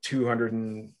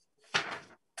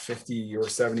 250 or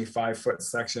 75 foot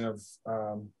section of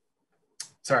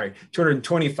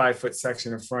 225 foot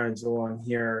section of frontage along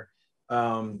here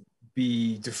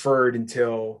be deferred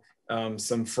until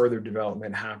some further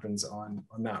development happens on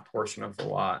that portion of the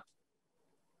lot.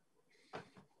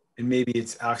 And maybe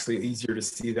it's actually easier to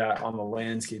see that on the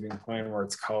landscaping plan where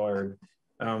it's colored.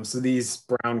 So these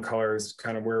brown colors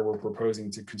kind of where we're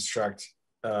proposing to construct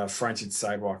frontage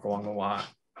sidewalk along the lot.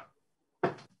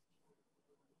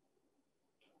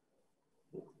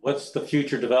 What's the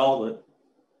future development?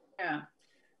 Yeah.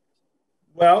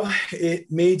 Well, it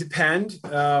may depend.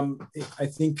 I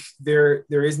think there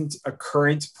isn't a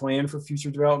current plan for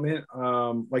future development,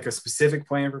 like a specific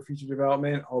plan for future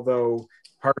development, although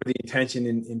part of the intention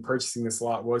in purchasing this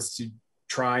lot was to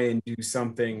try and do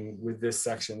something with this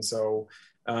section. So,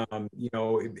 you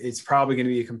know, it's probably going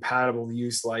to be a compatible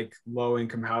use like low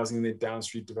income housing that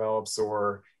Downstreet develops,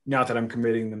 or not that I'm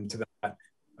committing them to that,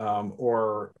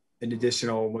 or an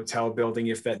additional motel building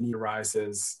if that need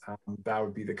arises. That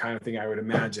would be the kind of thing I would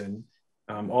imagine.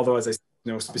 Although, as I said,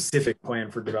 no specific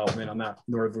plan for development on that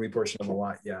northerly portion of the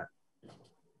lot yet.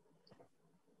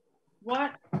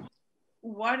 What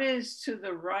is to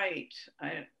the right?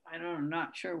 I'm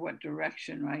not sure what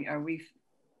direction, right?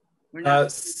 We're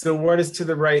not. So what is to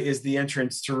the right is the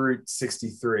entrance to Route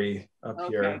 63 up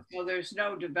here. So there's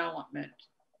no development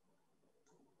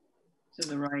to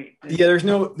the right. Yeah, there's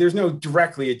no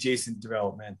directly adjacent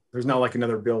development. There's not like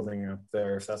another building up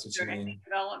there, if that's what you mean. Any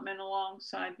development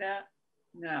alongside that?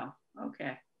 No.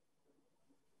 Okay.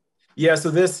 Yeah,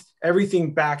 so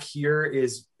everything back here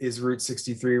is Route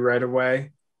 63 right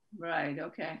away. Right.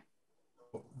 Okay.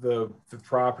 The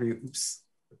property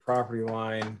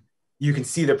line. You can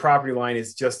see the property line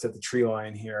is just at the tree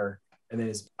line here, and then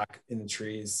it's back in the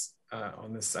trees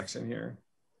on this section here.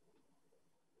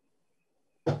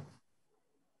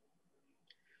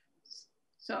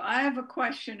 So I have a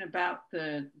question about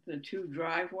the two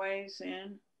driveways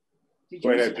in. Go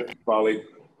ahead, Polly.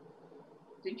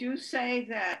 Did you say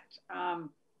that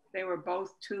they were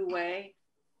both two-way?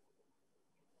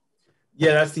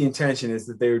 Yeah, that's the intention, is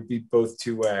that they would be both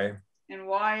two-way. And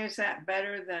why is that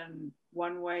better than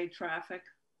one-way traffic?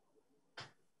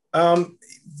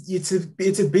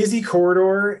 It's a busy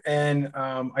corridor, and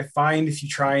I find if you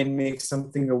try and make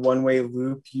something a one-way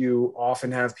loop, you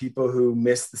often have people who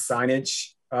miss the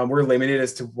signage. We're limited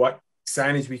as to what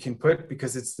signage we can put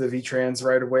because it's the VTrans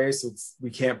right away, so we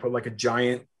can't put like a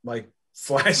giant like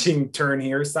flashing turn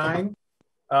here sign.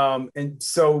 And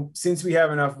so since we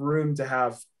have enough room to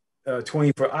have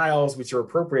 20-foot aisles, which are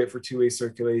appropriate for two-way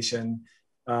circulation,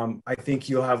 I think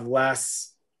you'll have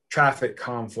less traffic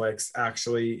conflicts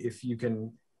actually if you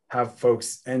can have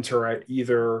folks enter at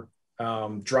either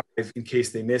drive in case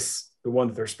they miss the one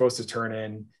that they're supposed to turn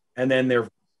in, and then they're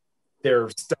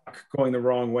stuck going the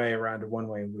wrong way around a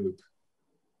one-way loop.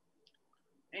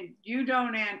 And you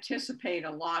don't anticipate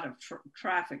a lot of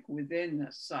traffic within the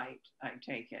site, I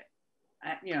take it,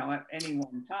 at any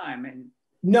one time. And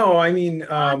no, I mean,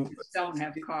 don't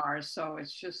have cars, so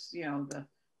it's just the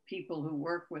people who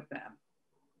work with them.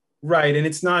 Right, and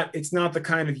it's not the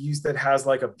kind of use that has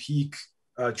like a peak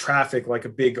traffic, like a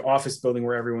big office building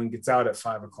where everyone gets out at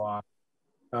 5 o'clock.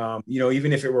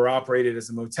 Even if it were operated as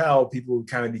a motel, people would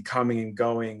kind of be coming and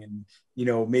going, and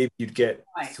maybe you'd get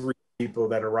 3 people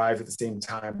that arrive at the same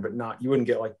time, but you wouldn't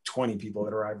get like 20 people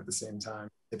that arrive at the same time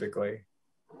typically.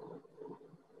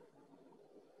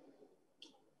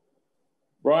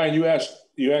 Brian, you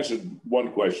answered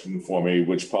one question for me,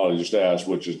 which Polly just asked,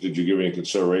 which is, did you give any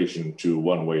consideration to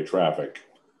one-way traffic?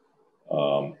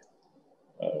 I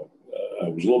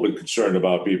was a little bit concerned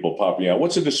about people popping out.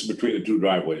 What's the distance between the two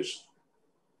driveways?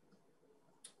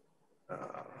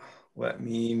 Let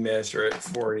me measure it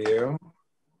for you.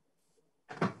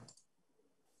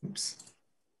 Oops.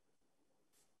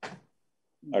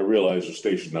 I realize the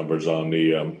station numbers on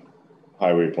the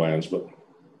highway plans, but.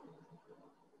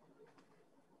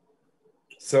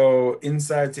 So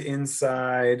inside to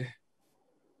inside,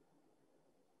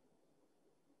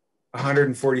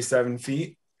 147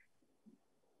 feet.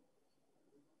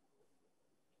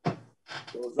 And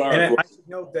I should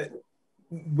note that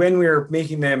when we were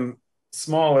making them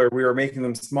smaller, we were making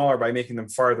them smaller by making them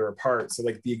farther apart. So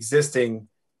like the existing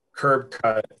curb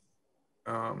cut,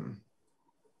 let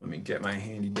me get my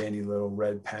handy dandy little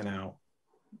red pen out.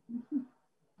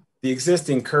 The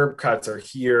existing curb cuts are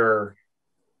here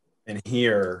and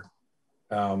here.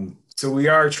 So we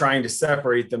are trying to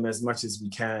separate them as much as we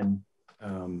can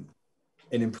and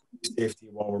improve safety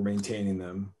while we're maintaining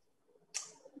them.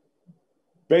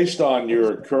 Based on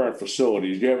your current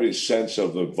facilities, do you have any sense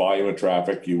of the volume of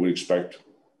traffic you would expect?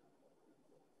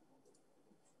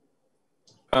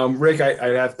 Rick,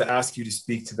 I'd have to ask you to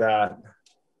speak to that.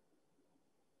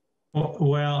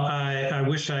 Well, I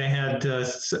wish I had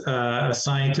a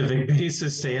scientific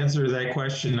basis to answer that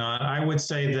question on. I would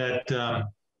say that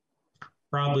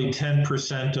probably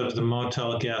 10% of the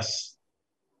motel guests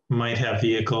might have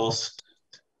vehicles.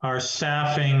 Our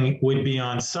staffing would be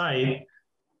on site,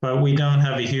 but we don't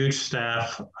have a huge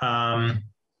staff,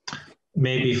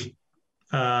 maybe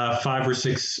 5 or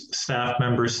 6 staff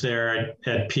members there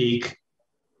at peak.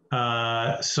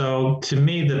 So to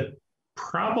me,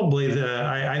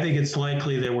 I think it's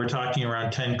likely that we're talking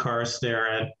around 10 cars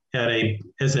there at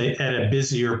a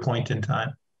busier point in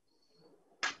time.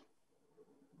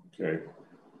 Okay.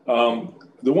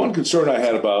 The one concern I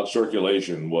had about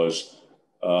circulation was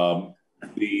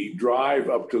the drive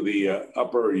up to the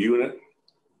upper unit,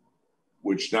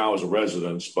 which now is a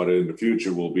residence, but in the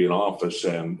future will be an office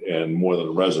and more than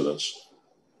a residence.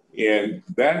 And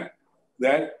that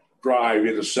drive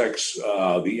intersects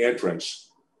the entrance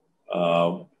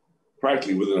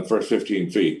practically within the first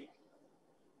 15 feet.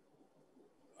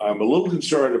 I'm a little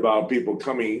concerned about people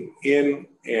coming in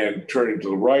and turning to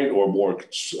the right, or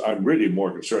I'm really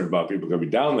more concerned about people coming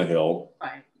down the hill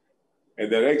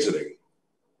and then exiting.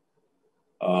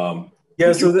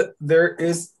 Yeah, so there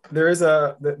is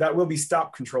that will be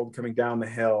stop controlled coming down the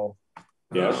hill.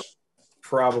 Yes.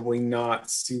 Probably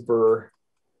not super,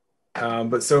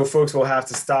 but so folks will have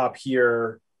to stop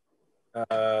here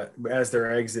as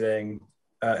they're exiting,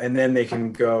 and then they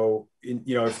can go in,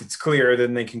 if it's clear,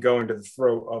 then they can go into the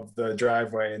throat of the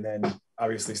driveway and then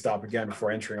obviously stop again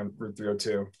before entering on Route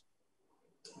 302.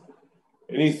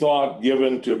 Any thought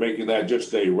given to making that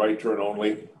just a right turn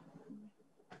only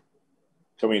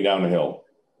coming down the hill?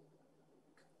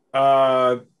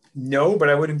 No, but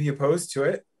I wouldn't be opposed to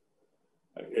it.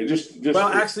 Well,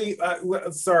 actually,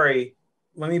 sorry,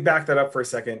 let me back that up for a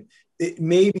second.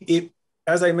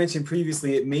 As I mentioned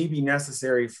previously, it may be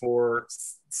necessary for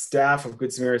staff of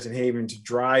Good Samaritan Haven to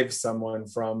drive someone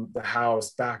from the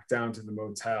house back down to the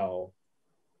motel.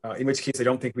 In which case, I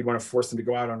don't think we'd want to force them to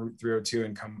go out on Route 302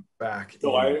 and come back.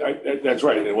 No, that's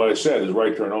right. And what I said is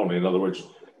right turn only. In other words.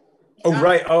 Oh,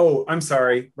 right. Oh, I'm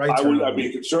sorry. Right turn I'd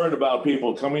be concerned about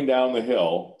people coming down the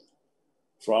hill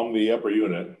from the upper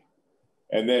unit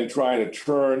and then trying to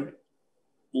turn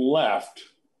left,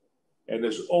 and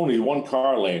there's only one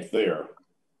car length there.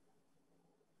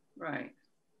 Right.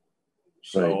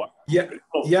 So yeah.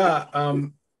 I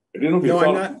didn't know if you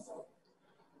thought,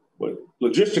 but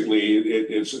logistically,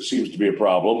 it seems to be a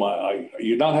problem.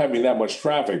 You're not having that much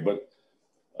traffic, but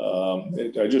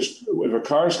if a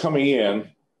car's coming in,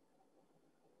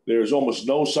 there's almost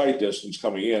no sight distance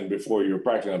coming in before you're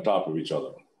practically on top of each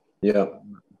other. Yeah,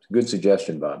 good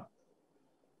suggestion, Bob.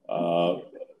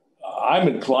 I'm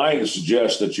inclined to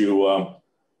suggest that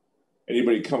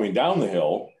anybody coming down the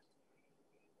hill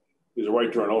is a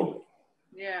right turn only.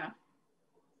 Yeah.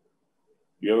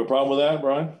 You have a problem with that,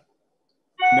 Brian?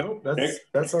 Nope,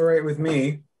 that's all right with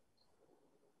me.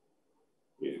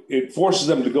 It forces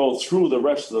them to go through the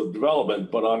rest of the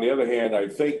development, but on the other hand, I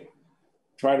think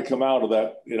trying to come out of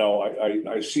that,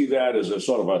 I see that as a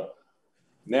sort of a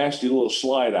nasty little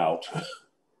slide out.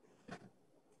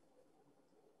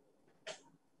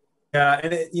 Yeah,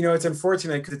 and it's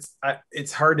unfortunate because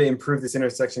it's hard to improve this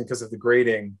intersection because of the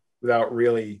grading without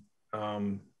really,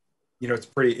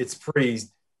 it's pretty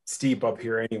steep up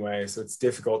here anyway, so it's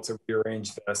difficult to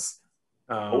rearrange this.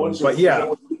 But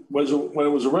yeah, when it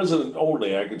was a resident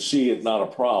only, I could see it not a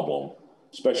problem,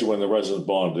 especially when the residents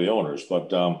belong to the owners. But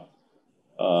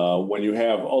when you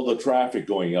have all the traffic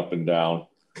going up and down,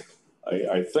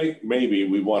 I think maybe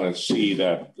we want to see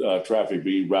that traffic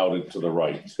be routed to the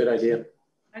right. Good idea.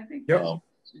 I think that's a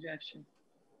suggestion.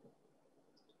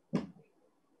 In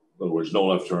other words, no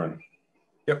left turn.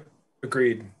 Yep,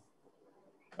 agreed.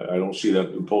 I don't see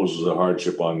that imposes a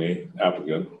hardship on the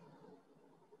applicant.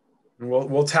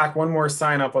 We'll tack one more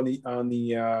sign up on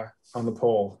the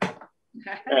pole.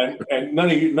 And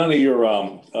none of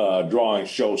your drawings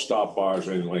show stop bars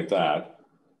or anything like that.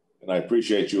 And I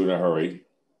appreciate you in a hurry.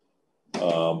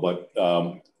 But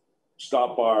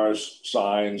stop bars,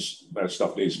 signs, that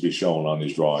stuff needs to be shown on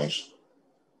these drawings.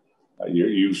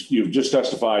 You've just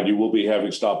testified you will be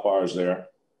having stop bars there.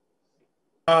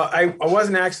 I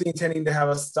wasn't actually intending to have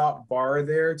a stop bar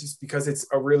there just because it's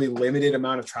a really limited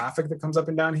amount of traffic that comes up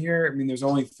and down here. I mean, there's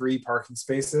only 3 parking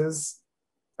spaces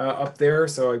up there,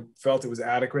 so I felt it was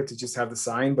adequate to just have the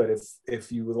sign. But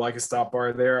if you would like a stop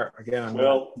bar there, again,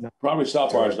 probably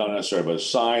stop bar is not necessary, but a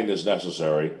sign is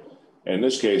necessary. In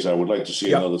this case, I would like to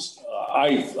see another.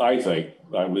 I think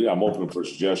I'm open for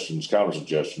suggestions, counter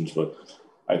suggestions, but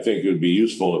I think it would be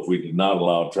useful if we did not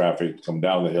allow traffic to come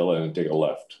down the hill and take a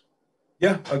left.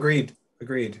 Yeah, agreed.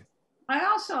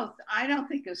 I don't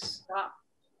think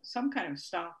some kind of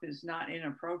stop is not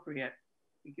inappropriate,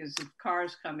 because if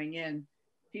cars coming in,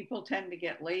 people tend to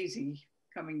get lazy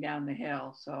coming down the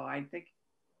hill. So I think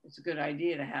it's a good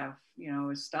idea to have,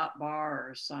 a stop bar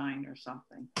or a sign or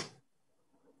something.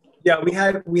 Yeah,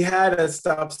 we had a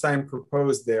stop sign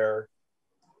proposed there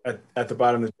at the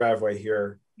bottom of the driveway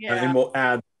here. Yeah. And we'll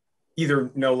add either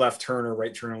no left turn or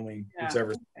right turn only,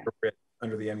 whichever is appropriate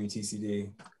under the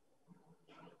MUTCD.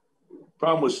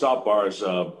 Problem with stop bars,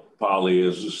 Polly,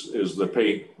 is the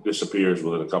paint disappears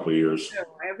within a couple of years.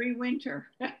 Every winter.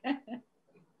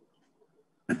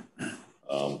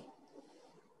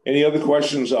 Any other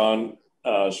questions on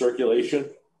circulation?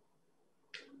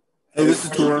 Hey, this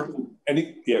is Tor.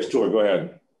 Yes, Tor, go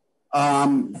ahead.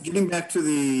 Getting back to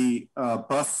the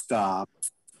bus stop,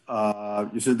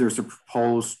 you said there's a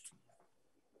proposed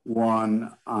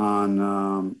one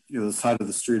on the side of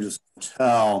the street is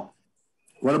hotel.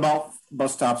 What about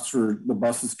bus stops for the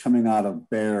buses coming out of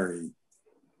Barry?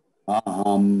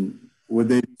 Would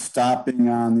they be stopping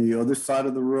on the other side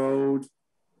of the road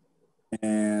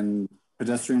and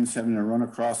pedestrians having to run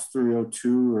across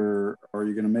 302, or are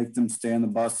you going to make them stay on the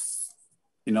bus,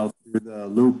 through the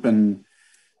loop and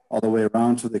all the way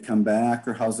around till they come back,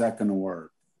 or how's that going to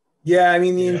work? Yeah, I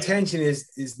mean, the intention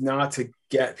is not to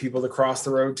get people to cross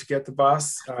the road to get the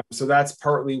bus. So that's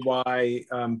partly why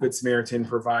Good Samaritan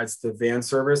provides the van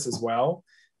service as well.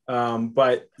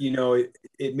 But,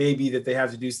 it may be that they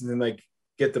have to do something like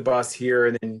get the bus here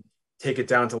and then take it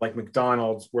down to like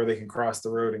McDonald's where they can cross the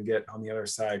road and get on the other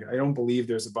side. I don't believe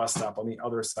there's a bus stop on the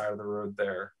other side of the road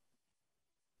there.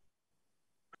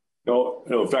 No,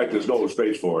 in fact, there's no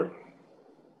space for it.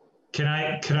 Can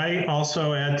I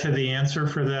also add to the answer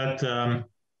for that?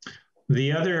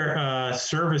 The other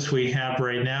service we have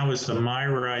right now is the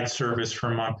MyRide service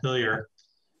from Montpelier.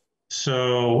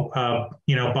 So,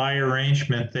 by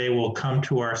arrangement, they will come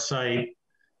to our site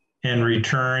and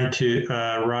return to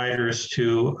riders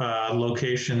to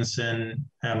locations in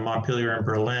Montpelier and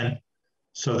Berlin.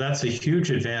 So that's a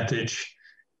huge advantage.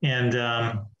 And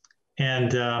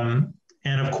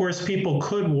of course, people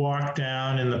could walk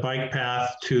down in the bike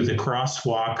path to the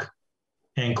crosswalk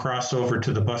and cross over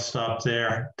to the bus stop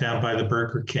there down by the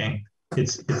Burger King.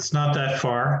 It's not that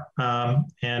far,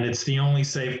 and it's the only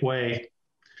safe way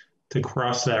to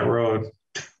cross that road.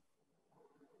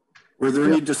 Were there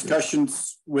any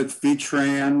discussions with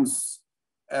VTrans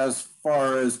as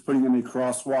far as putting in a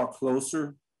crosswalk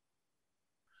closer,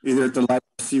 either at the light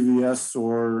CVS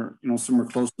or somewhere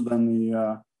closer than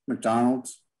the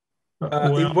McDonald's?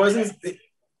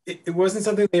 It wasn't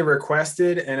something they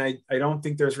requested, and I don't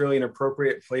think there's really an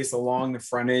appropriate place along the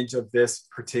frontage of this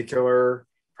particular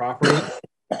property.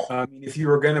 If you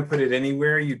were going to put it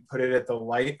anywhere, you'd put it at the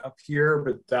light up here,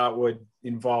 but that would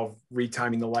involve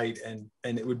retiming the light, and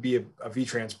it would be a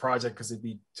VTrans project because it'd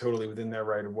be totally within their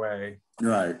right of way.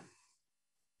 Right.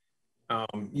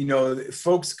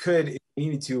 Folks could, if you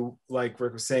needed to, like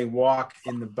Rick was saying, walk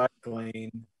in the bike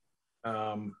lane,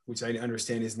 which I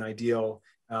understand isn't ideal,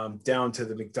 down to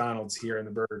the McDonald's here and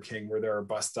the Burger King, where there are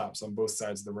bus stops on both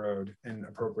sides of the road and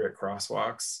appropriate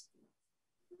crosswalks.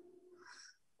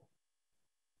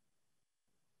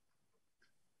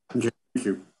 Thank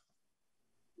you.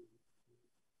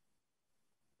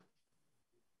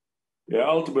 Yeah,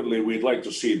 ultimately, we'd like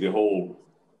to see the whole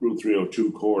Route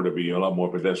 302 corridor be a lot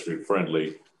more pedestrian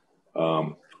friendly.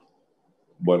 But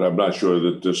I'm not sure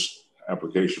that this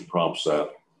application prompts that.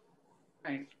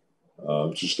 Right.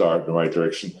 To start in the right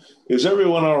direction. Is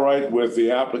everyone all right with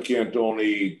the applicant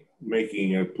only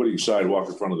putting sidewalk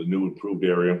in front of the new improved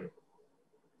area?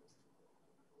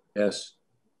 Yes.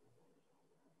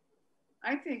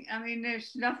 I think,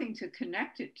 there's nothing to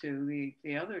connect it to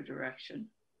the other direction.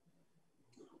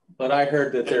 But I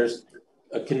heard that there's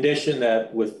a condition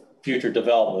that with future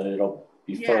development, it'll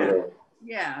be further.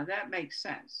 Yeah, that makes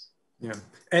sense. Yeah,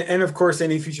 and of course,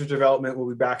 any future development will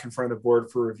be back in front of the board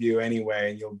for review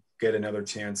anyway, and you'll get another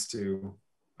chance to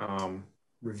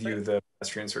review the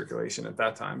pedestrian circulation at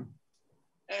that time.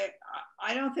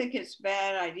 I don't think it's a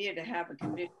bad idea to have a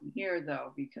condition here,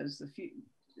 though, because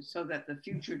so that the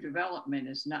future development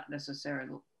is not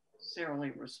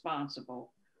necessarily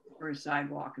responsible for a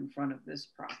sidewalk in front of this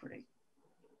property.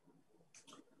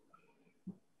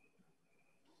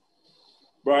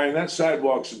 Brian, that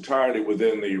sidewalk's entirely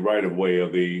within the right-of-way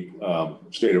of the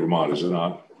state of Vermont, is it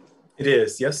not? It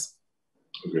is, yes.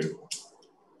 Okay.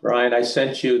 Brian, I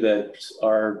sent you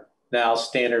our now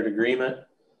standard agreement.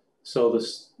 So if,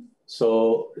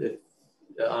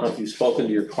 I don't know if you've spoken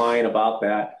to your client about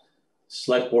that.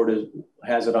 Select Board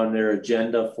has it on their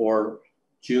agenda for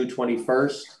June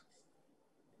 21st.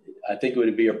 I think it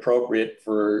would be appropriate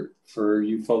for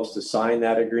you folks to sign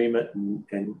that agreement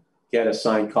and get a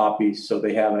signed copy so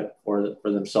they have it for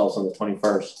themselves on the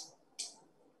 21st.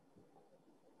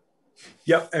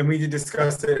 Yep, and we did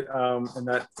discuss it, and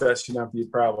that should not be a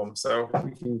problem. So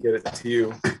we can get it to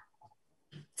you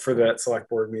for that select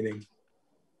board meeting.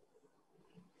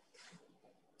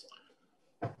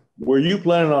 Were you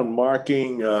planning on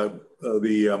marking what do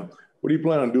you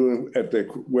plan on doing at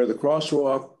where the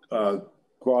crosswalk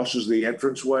crosses the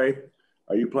entranceway?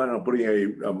 Are you planning on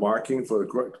putting a marking for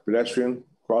the pedestrian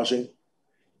crossing?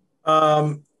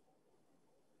 I'm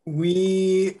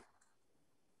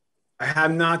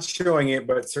not showing it,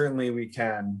 but certainly we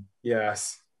can.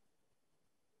 Yes.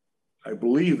 I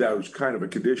believe that was kind of a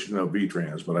condition of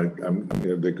VTrans, but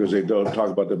because they don't talk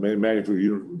about the manual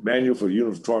for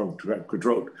uniform traffic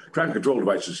control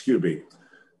devices, excuse me.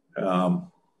 And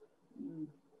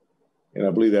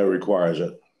I believe that requires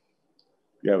it.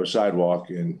 If you have a sidewalk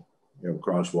and you have a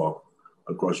crosswalk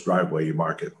across driveway, you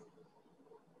mark it.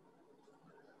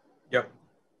 Yep.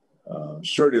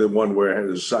 Certainly the one where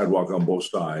there's a sidewalk on both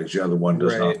sides. The other one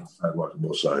does not have a sidewalk on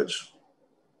both sides.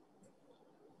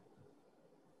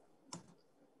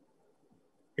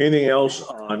 Anything else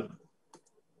on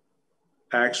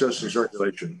access and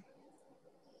circulation?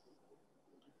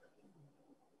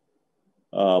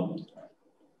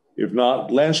 If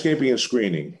not, landscaping and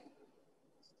screening.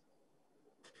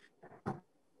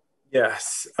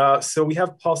 Yes. So we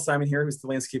have Paul Simon here, who's the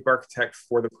landscape architect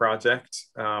for the project.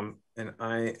 And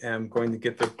I am going to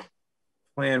get the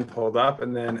plan pulled up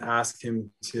and then ask him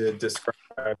to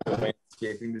describe the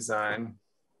landscaping design.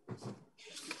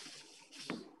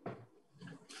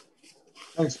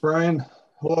 Thanks, Brian.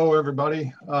 Hello,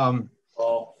 everybody.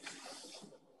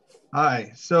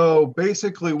 Hi. So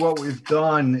basically what we've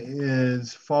done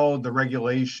is followed the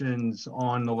regulations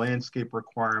on the landscape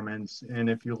requirements. And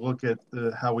if you look at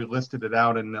how we listed it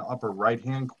out in the upper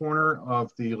right-hand corner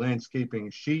of the landscaping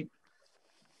sheet,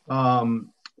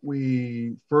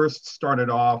 we first started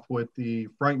off with the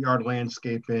front yard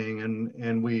landscaping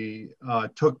and we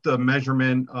took the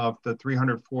measurement of the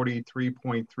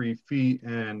 343.3 feet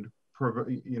and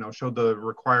showed the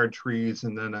required trees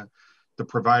and then the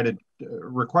provided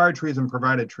required trees and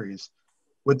provided trees,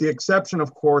 with the exception,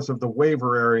 of course, of the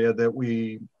waiver area that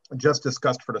we just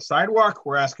discussed for the sidewalk.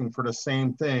 We're asking for the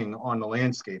same thing on the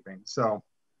landscaping. So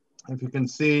if you can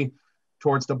see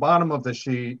towards the bottom of the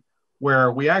sheet,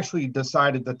 where we actually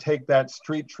decided to take that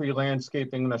street tree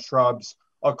landscaping and the shrubs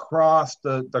across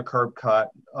the curb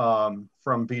cut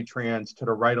from V-Trans to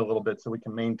the right a little bit so we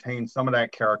can maintain some of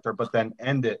that character, but then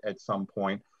end it at some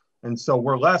point. And so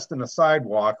we're less than a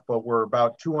sidewalk, but we're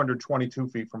about 222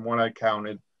 feet from what I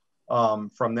counted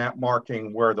from that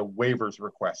marking where the waivers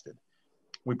requested.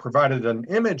 We provided an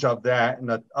image of that in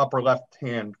the upper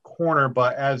left-hand corner,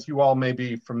 but as you all may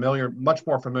be familiar, much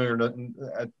more familiar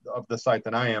of the site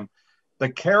than I am, the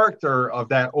character of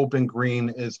that open green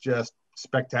is just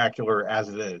spectacular as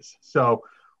it is. So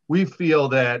we feel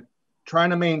that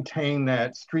trying to maintain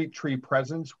that street tree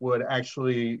presence would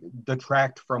actually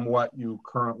detract from what you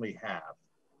currently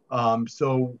have.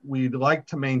 So we'd like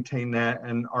to maintain that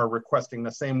and are requesting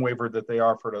the same waiver that they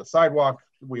are for the sidewalk,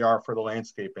 we are for the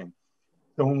landscaping.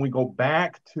 So when we go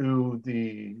back to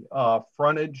the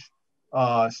frontage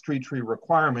street tree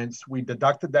requirements, we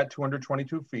deducted that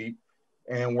 222 feet.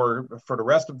 And for the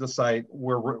rest of the site,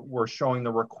 we're showing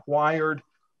the required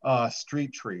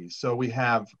street trees. So we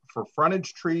have for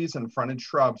frontage trees and frontage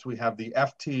shrubs, we have the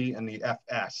FT and the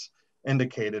FS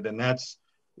indicated, and that's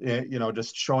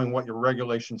just showing what your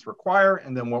regulations require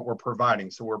and then what we're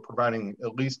providing. So we're providing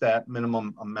at least that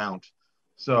minimum amount.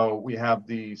 So we have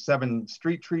the 7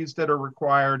 street trees that are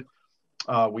required.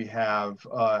 We have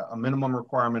a minimum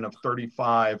requirement of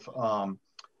 35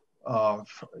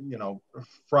 you know,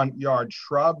 front yard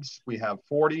shrubs, we have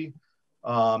 40.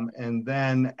 And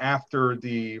then after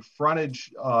the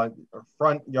frontage,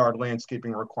 front yard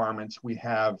landscaping requirements, we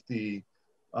have the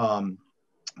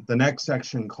next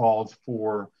section calls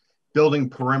for building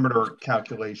perimeter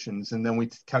calculations. And then we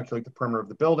calculate the perimeter of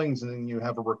the buildings, and then you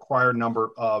have a required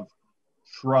number of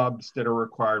shrubs that are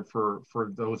required for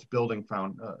those building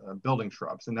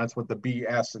shrubs. And that's what the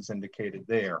BS is indicated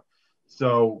there.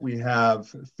 So we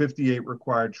have 58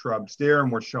 required shrubs there,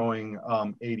 and we're showing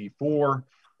 84.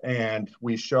 And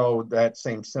we show that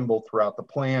same symbol throughout the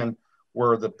plan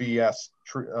where the BS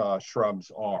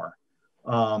shrubs are.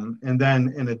 And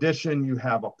then in addition, you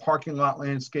have a parking lot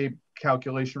landscape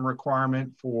calculation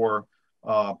requirement for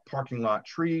parking lot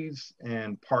trees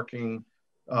and parking,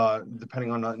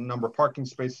 depending on the number of parking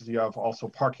spaces, you have also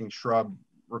parking shrub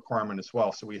requirement as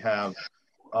well. So we have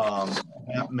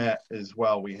that met as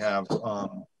well. We have,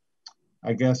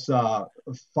 I guess,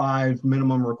 5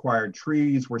 minimum required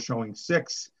trees, we're showing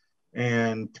 6,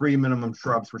 and 3 minimum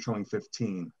shrubs, we're showing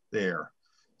 15 there.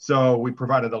 So we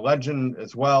provided a legend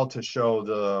as well to show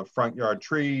the front yard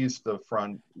trees, the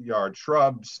front yard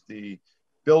shrubs, the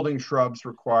building shrubs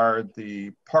required,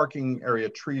 the parking area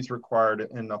trees required,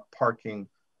 and the parking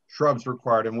shrubs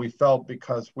required. And we felt,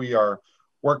 because we are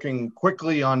working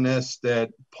quickly on this,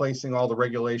 that placing all the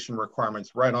regulation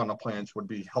requirements right on the plans would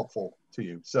be helpful to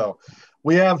you. So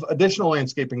we have additional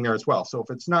landscaping there as well. So if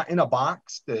it's not in a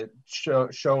box that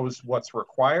shows what's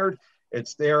required,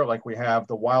 it's there. Like we have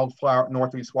the wildflower,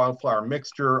 northeast wildflower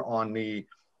mixture on the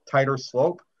tighter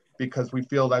slope, because we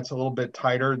feel that's a little bit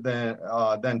tighter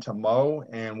than to mow.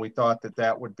 And we thought that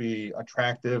that would be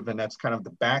attractive. And that's kind of the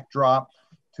backdrop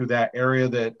to that area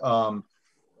that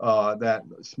that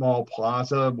small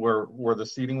plaza where the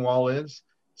seating wall is.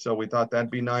 So we thought that'd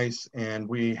be nice. And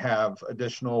we have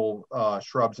additional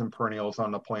shrubs and perennials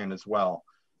on the plan as well.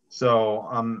 So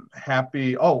I'm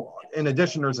happy. Oh, in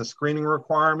addition, there's a screening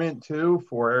requirement too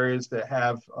for areas that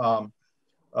have,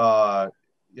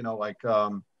 you know, like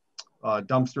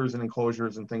dumpsters and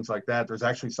enclosures and things like that. There's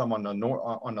actually some on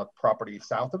the property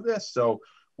south of this. So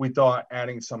we thought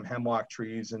adding some hemlock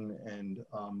trees and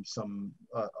some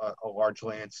a large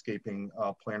landscaping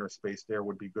planter space there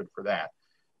would be good for that.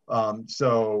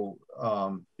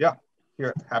 Yeah,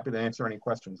 here, happy to answer any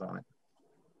questions on it.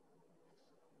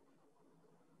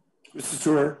 Mr.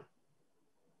 Stewart.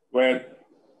 Go ahead.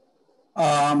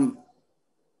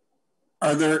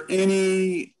 Are there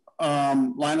any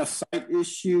line of sight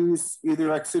issues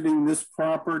either exiting this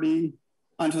property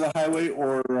onto the highway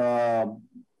or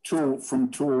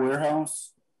from Tool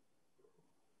Warehouse?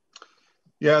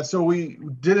 Yeah, so we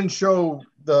didn't show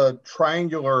the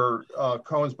triangular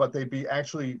cones, but they'd be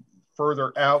actually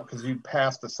further out because you'd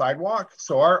pass the sidewalk.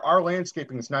 So our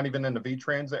landscaping is not even in the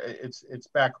V-Trans. It's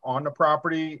back on the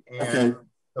property, and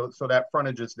okay. so that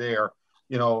frontage is there,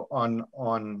 you know,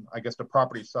 on I guess the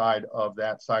property side of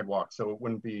that sidewalk. So it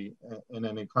wouldn't be in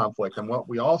any conflict. And what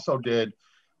we also did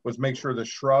was make sure the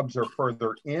shrubs are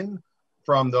further in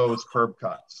from those curb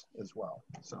cuts as well.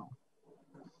 So,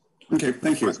 okay,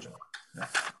 thank you. Yeah.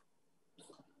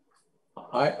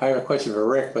 I have a question for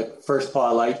Rick, but first of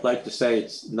all, I'd like to say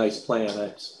it's a nice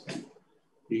plan.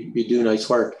 You do nice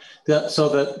work. So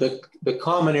the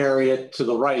common area to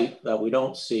the right that we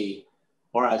don't see,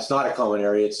 or it's not a common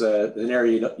area, it's an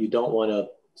area you don't want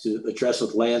to address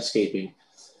with landscaping.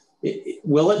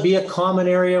 Will it be a common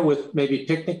area with maybe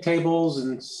picnic tables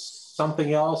and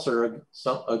something else, or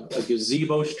a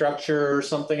gazebo structure or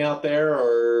something out there?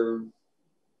 Or,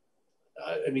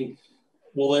 I mean,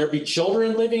 will there be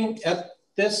children living at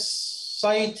this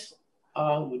site?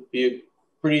 Would be a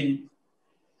pretty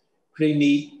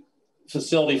neat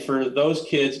facility for those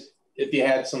kids if you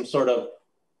had some sort of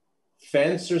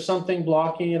fence or something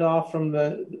blocking it off from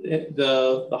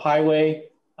the highway.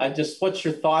 What's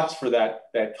your thoughts for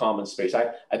that common space?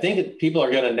 I think that people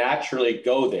are going to naturally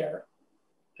go there.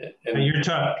 You're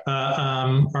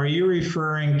are you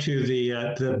referring to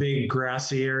the big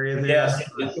grassy area there? Yes.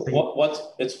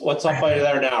 What's up by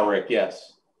there now, Rick?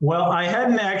 Yes. Well, I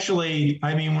hadn't actually.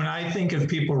 I mean, when I think of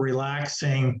people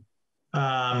relaxing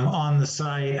on the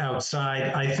site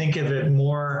outside, I think of it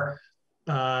more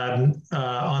on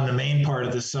the main part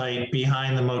of the site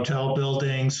behind the motel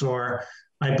buildings, or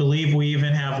I believe we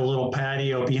even have a little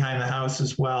patio behind the house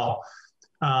as well.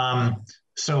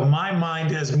 So my mind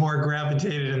has more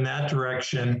gravitated in that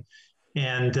direction.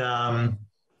 And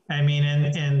I mean,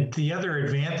 and the other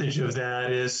advantage of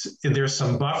that is there's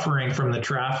some buffering from the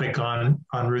traffic on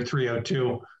Route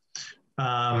 302.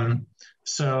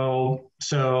 So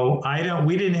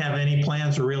we didn't have any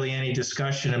plans or really any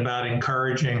discussion about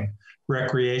encouraging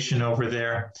recreation over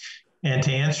there. And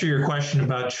to answer your question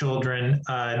about children,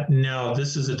 no,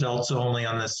 this is adults only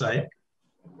on this site.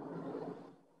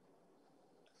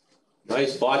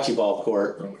 Nice bocce ball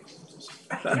court.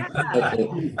 Yeah.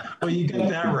 Well, you got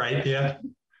that right, yeah.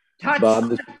 Touch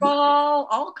ball,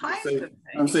 all kinds of things.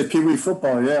 I'm saying Pee Wee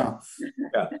football, yeah.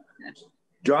 Yeah.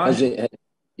 John?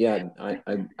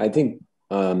 I think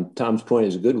Tom's point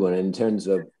is a good one in terms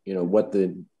of, what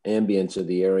the ambience of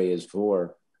the area is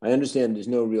for. I understand there's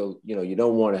no real, you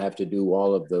don't want to have to do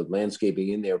all of the landscaping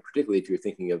in there, particularly if you're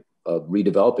thinking of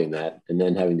redeveloping that and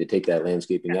then having to take that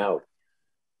landscaping out.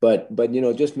 But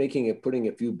just putting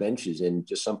a few benches in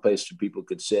just someplace where people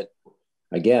could sit,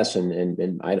 I guess,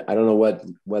 and I don't know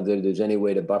whether there's any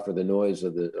way to buffer the noise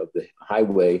of the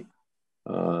highway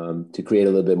to create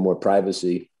a little bit more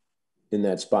privacy in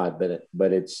that spot.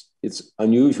 But it's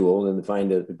unusual and to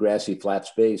find a grassy flat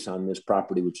space on this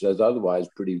property, which is otherwise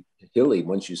pretty hilly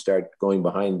once you start going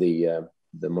behind the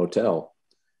motel,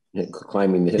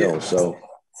 climbing the hill. Yeah.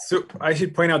 So I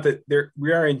should point out that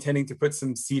we are intending to put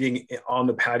some seating on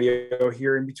the patio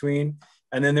here in between.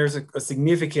 And then there's a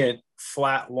significant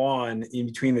flat lawn in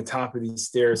between the top of these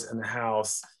stairs and the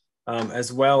house,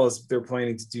 as well as they're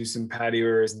planning to do some patio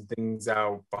areas and things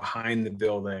out behind the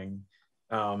building.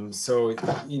 So,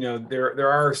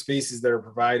 there are spaces that are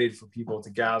provided for people to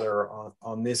gather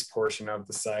on this portion of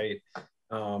the site.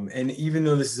 And even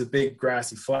though this is a big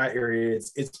grassy flat area,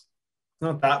 it's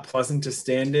not that pleasant to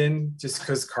stand in just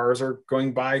because cars are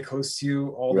going by close to you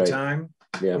all the time.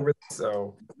 Yeah.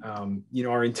 So,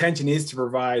 our intention is to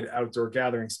provide outdoor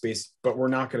gathering space, but we're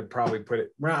not going to probably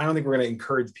I don't think we're going to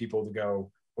encourage people to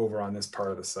go over on this part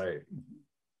of the site.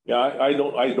 Yeah, I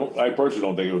personally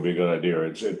don't think it would be a good idea.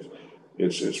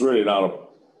 It's really not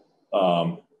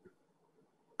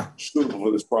suitable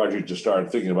for this project to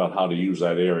start thinking about how to use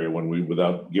that area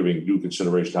without giving due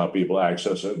consideration to how people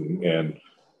access it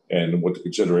and what the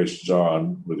considerations are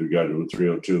with regard to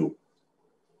 302.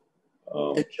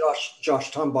 Hey,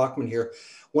 Josh, Tom Bachman here.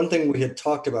 One thing we had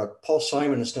talked about, Paul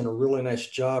Simon has done a really nice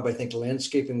job, I think,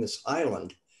 landscaping this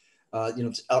island,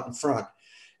 it's out in front.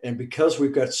 And because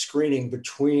we've got screening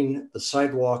between the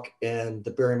sidewalk and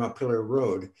the Barry Montpelier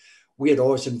Road, we had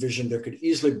always envisioned there could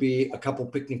easily be a couple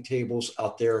picnic tables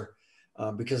out there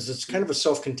because it's kind of a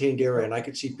self-contained area, and I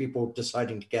could see people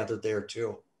deciding to gather there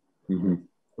too. Mm-hmm.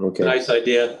 Okay. Nice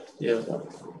idea. Yeah.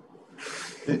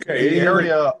 Okay. The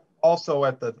area also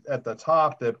at the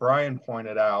top that Brian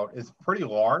pointed out is pretty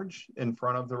large in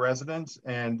front of the residence,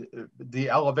 and the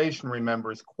elevation,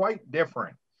 remember, is quite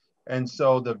different. And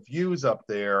so the views up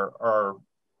there are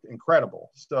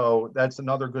incredible. So that's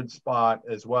another good spot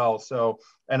as well. So,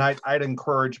 and I'd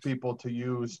encourage people to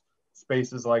use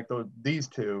spaces like these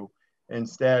two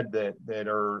instead that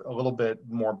are a little bit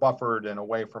more buffered and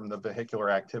away from the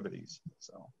vehicular activities.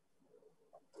 So.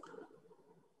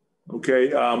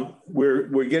 Okay,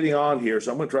 we're getting on here,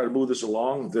 so I'm going to try to move this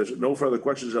along. If there's no further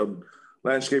questions on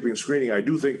landscaping and screening, I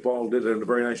do think Paul did a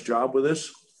very nice job with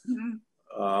this. Mm-hmm.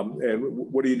 And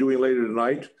what are you doing later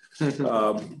tonight?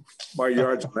 My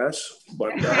yard's a mess,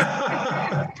 but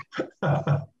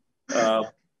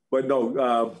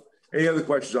no. Any other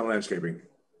questions on landscaping?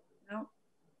 No.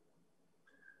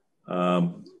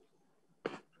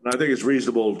 I think it's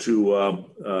reasonable to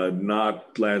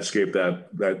not landscape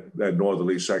that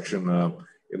northerly section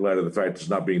in light of the fact it's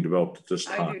not being developed at this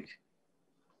time.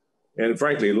 And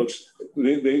frankly, it looks,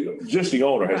 the existing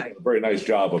owner has done a very nice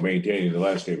job of maintaining the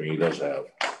landscaping he does have.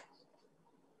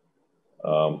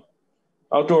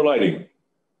 Outdoor lighting.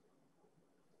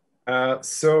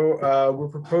 So we're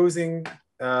proposing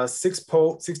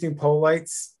 16 pole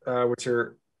lights, which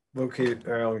are located,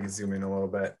 let me zoom in a little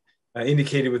bit,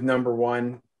 indicated with number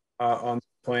 1 on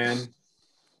the plan.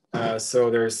 So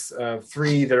there's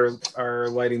 3 that are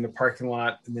lighting the parking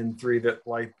lot, and then 3 that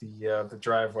light the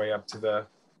driveway up to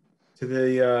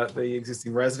the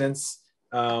existing residence.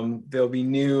 There'll be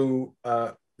new,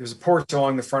 there's a porch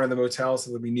along the front of the motel, so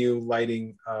there'll be new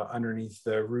lighting underneath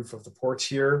the roof of the porch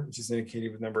here, which is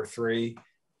indicated with number 3.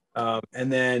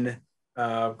 And then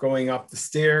going up the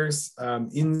stairs,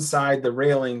 inside the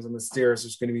railings on the stairs,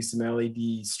 there's going to be some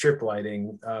LED strip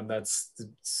lighting that's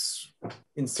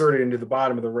inserted into the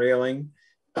bottom of the railing,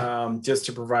 just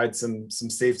to provide some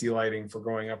safety lighting for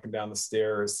going up and down the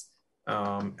stairs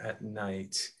at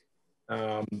night.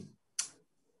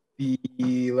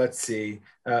 Let's see,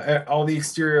 all the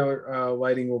exterior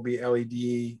lighting will be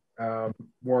LED,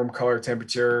 warm color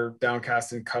temperature,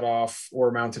 downcast and cut off,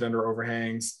 or mounted under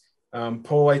overhangs.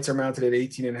 Pole lights are mounted at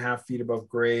 18.5 feet above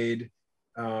grade,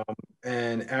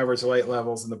 and average light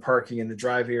levels in the parking and the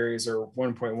drive areas are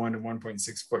 1.1 to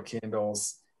 1.6 foot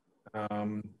candles.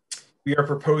 we are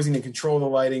proposing to control the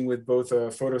lighting with both a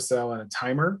photocell and a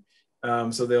timer.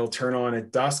 So they'll turn on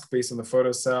at dusk based on the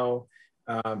photocell.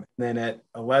 And then at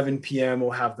 11 p.m.,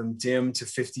 we'll have them dim to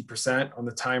 50% on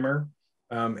the timer.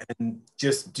 And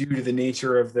just due to the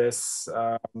nature of this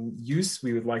use,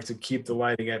 we would like to keep the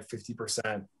lighting at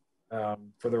 50%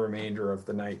 for the remainder of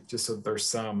the night, just so there's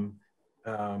some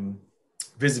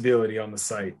visibility on the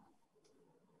site.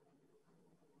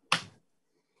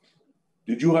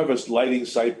 Did you have a lighting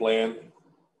site plan?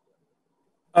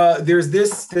 There's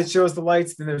this that shows the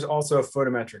lights, then there's also a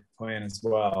photometric plan as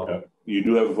well. Yeah. You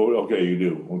do have a photo? Okay, you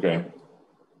do. Okay.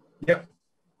 Yep.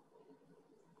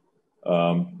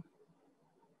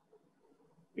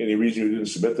 Any reason you didn't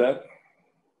submit that?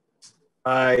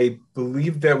 I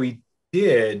believe that we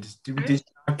did. Did you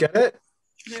not get it?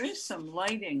 There is some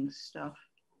lighting stuff.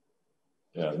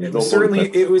 Yeah, it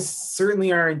was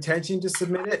certainly our intention to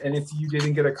submit it, and if you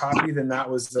didn't get a copy, then that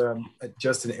was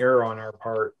just an error on our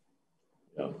part.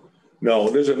 Yeah. No,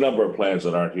 there's a number of plans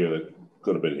that aren't here that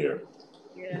could have been here.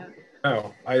 Yeah.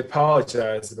 Oh, I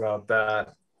apologize about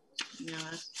that.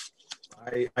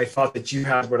 Yeah. I thought that you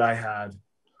had what I had.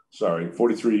 Sorry,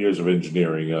 43 years of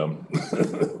engineering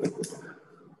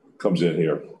comes in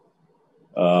here.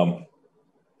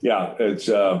 Yeah, it's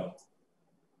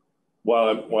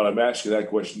while I'm asking that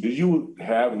question, did you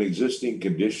have an existing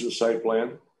conditions site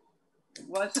plan? It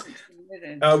wasn't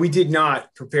submitted. We did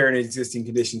not prepare an existing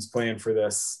conditions plan for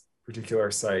this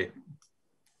particular site.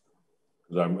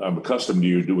 I'm accustomed to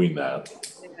you doing that.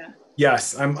 Yeah.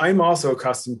 Yes, I'm also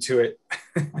accustomed to it.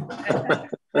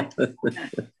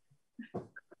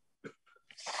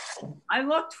 I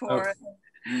looked for it.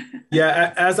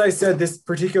 Yeah, as I said, this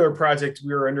particular project,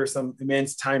 we were under some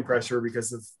immense time pressure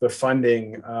because of the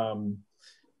funding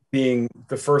being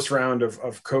the first round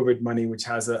of COVID money, which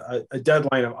has a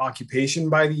deadline of occupation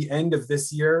by the end of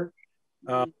this year.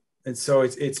 And so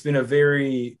it's been a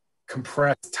very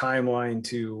compressed timeline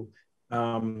to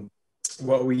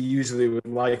what we usually would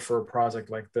like for a project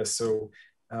like this. So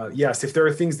yes, if there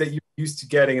are things that you're used to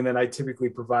getting and then I typically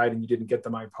provide and you didn't get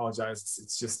them, I apologize.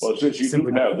 It's just— Well, since you do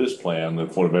have this plan, the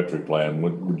photometric plan,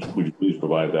 would you please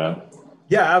provide that?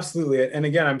 Yeah, absolutely. And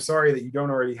again, I'm sorry that you don't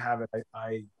already have it.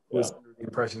 I was under the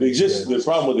impression the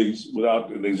problem with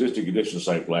without an existing condition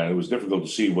site plan, it was difficult to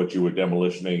see what you were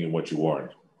demolitioning and what you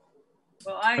weren't.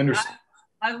 Well,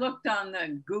 I looked on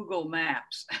the Google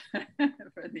Maps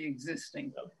for the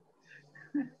existing.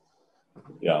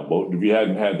 Yeah, but if you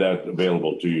hadn't had that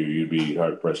available to you, you'd be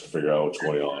hard pressed to figure out what's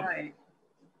going on. Right.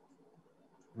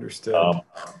 Understood.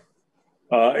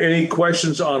 Any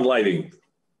questions on lighting?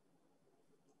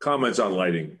 Comments on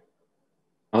lighting?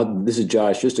 This is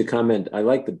Josh. Just a comment. I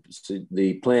like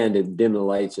the plan to dim the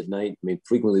lights at night. I mean,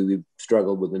 frequently we've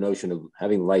struggled with the notion of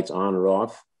having lights on or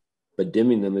off, but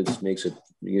dimming them makes a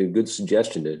good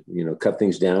suggestion to cut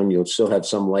things down. You'll still have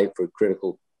some light for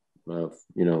critical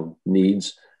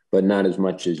needs, but not as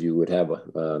much as you would have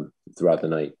throughout the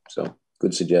night. So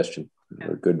good suggestion,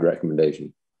 or good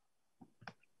recommendation.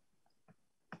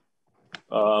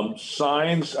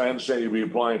 Signs, I understand you'll be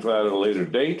applying for that at a later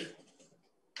date.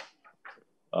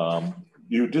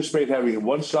 You anticipate having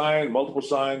one sign, multiple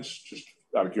signs, just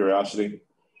out of curiosity?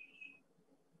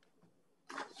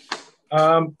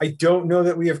 I don't know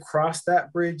that we have crossed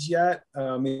that bridge yet.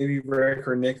 Maybe Rick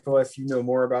or Nicola, if you know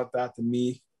more about that than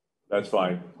me. That's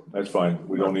fine. That's fine.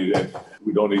 We don't need it.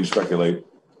 We don't need to speculate.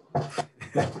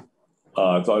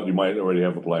 I thought you might already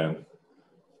have a plan.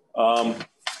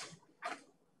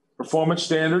 Performance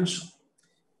standards.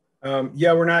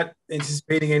 Yeah, we're not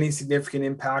anticipating any significant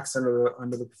impacts under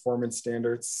the performance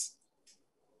standards.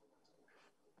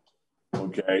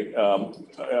 Okay.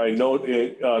 I note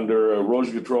it under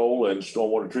erosion control and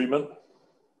stormwater treatment.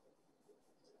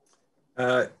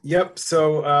 Yep.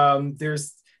 So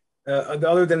there's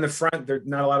other than the front,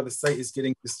 not a lot of the site is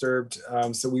getting disturbed.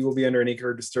 So we will be under an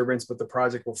acre disturbance, but the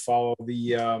project will follow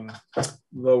the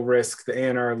low risk, the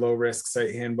ANR low risk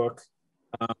site handbook.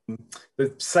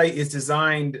 The site is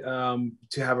designed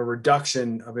to have a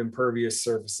reduction of impervious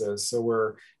surfaces. So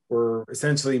we're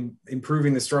essentially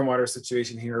improving the stormwater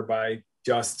situation here by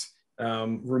just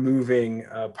removing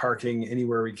parking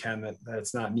anywhere we can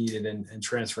that's not needed and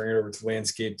transferring it over to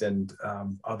landscaped and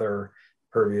other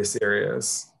pervious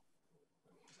areas.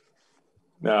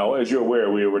 Now, as you're aware,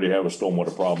 we already have a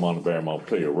stormwater problem on Fairmount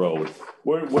Clear Road.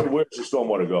 Where's the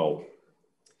stormwater go?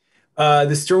 The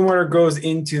stormwater goes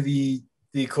into the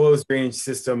closed drainage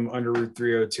system under Route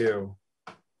 302.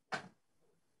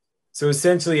 So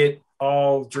essentially it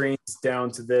all drains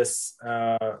down to this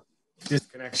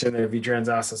disconnection that V-Trans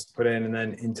asked us to put in and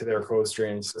then into their closed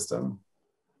drainage system.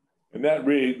 And that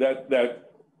really,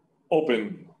 that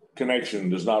open connection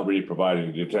does not really provide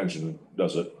any detention,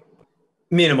 does it?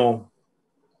 Minimal.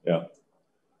 Yeah.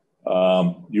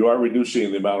 You are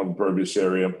reducing the amount of impervious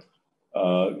area.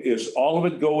 Is all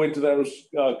of it go into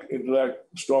that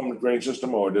storm drain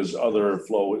system, or does other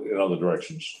flow in other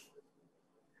directions?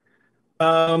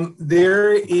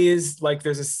 There is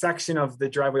there's a section of the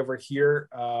driveway over here.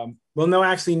 Well, no,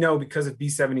 actually, no, because of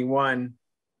B71,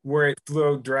 where it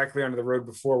flowed directly onto the road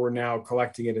before, we're now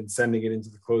collecting it and sending it into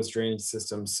the closed drainage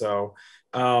system. So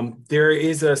there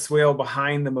is a swale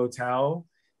behind the motel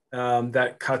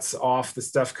that cuts off the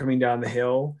stuff coming down the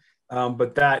hill,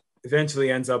 but that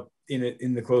eventually ends up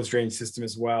in the closed drainage system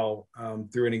as well,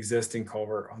 through an existing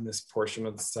culvert on this portion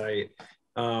of the site.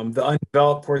 The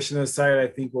undeveloped portion of the site, I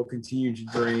think, will continue to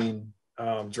drain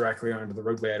directly onto the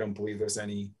roadway. I don't believe there's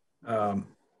any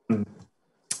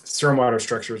stormwater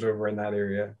structures over in that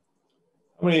area.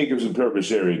 How many acres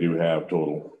impervious area do you have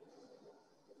total?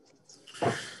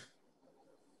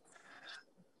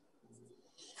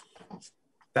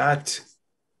 That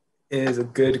is a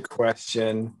good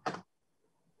question.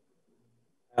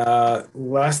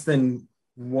 Less than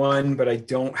 1, but I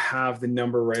don't have the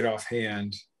number right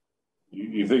offhand.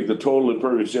 You think the total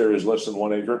impervious area is less than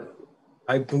 1 acre?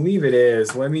 I believe it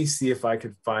is. Let me see if I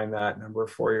could find that number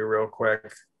for you real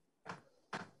quick.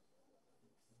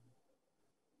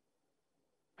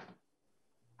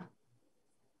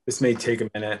 This may take a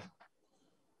minute.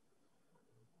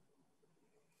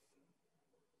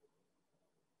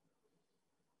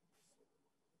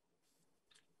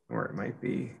 Or it might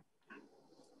be.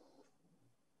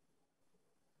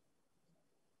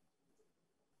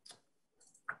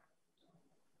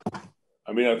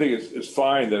 I mean, I think it's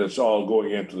fine that it's all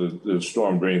going into the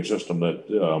storm drain system that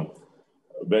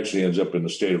eventually ends up in the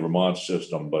state of Vermont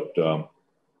system, but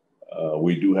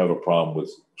we do have a problem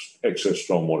with excess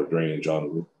stormwater drainage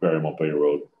on Barry Montpelier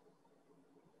Road.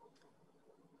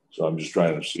 So I'm just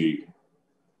trying to see.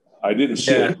 I didn't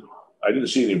see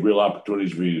any real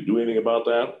opportunities for you to do anything about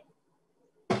that.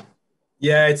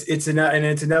 Yeah, it's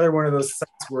another one of those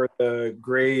sites where the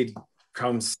grade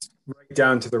comes right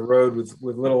down to the road with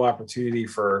little opportunity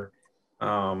for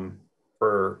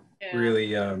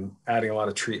really adding a lot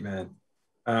of treatment,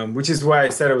 which is why I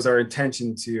said it was our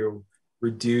intention to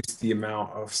reduce the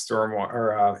amount of stormwater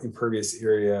or impervious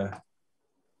area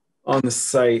on the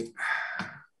site.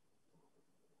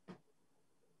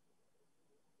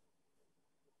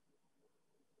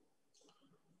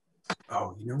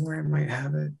 Oh, you know where I might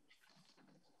have it?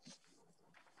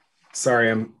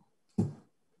 Sorry,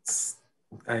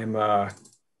 I am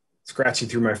scratching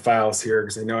through my files here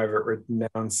because I know I have it written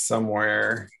down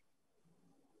somewhere.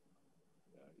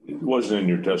 It wasn't in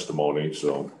your testimony,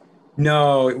 so.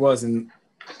 No, it wasn't.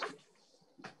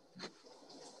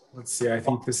 Let's see, I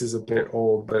think this is a bit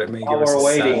old, but it may give us a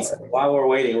sense. While we're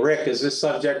waiting, Rick, is this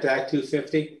subject to Act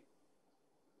 250?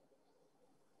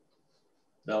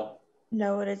 No.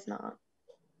 No, it is not.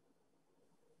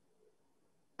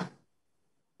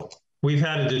 We've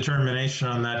had a determination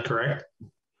on that, correct?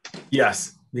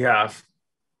 Yes, we have.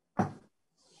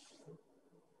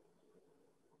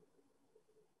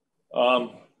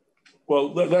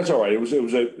 Well, that's all right. It was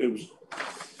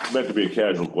meant to be a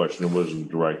casual question. It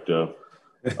wasn't direct. You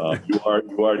are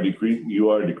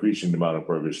decreasing the amount of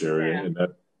impervious area, and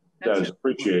that is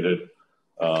appreciated.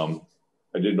 I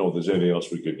didn't know if there's anything else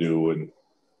we could do, and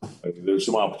there's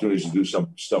some opportunities to do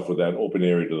some stuff with that open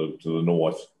area to the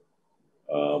north,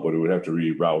 but it would have to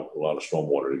reroute a lot of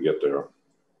stormwater to get there.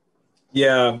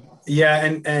 Yeah,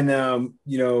 and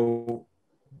you know,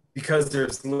 because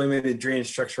there's limited drainage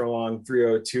structure along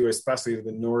 302, especially to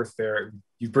the north there,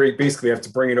 you basically have to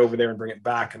bring it over there and bring it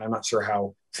back, and I'm not sure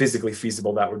how physically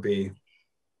feasible that would be.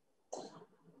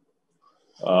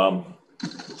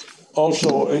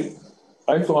 Also,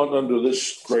 I thought under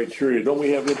this criteria, don't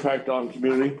we have impact on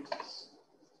community?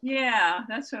 Yeah,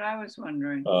 that's what I was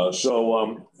wondering.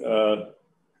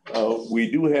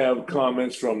 We do have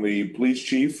comments from the police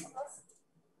chief.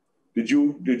 Did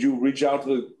you reach out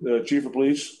to the chief of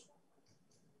police?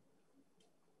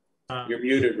 You're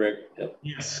muted, Rick. Yep.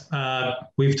 Yes,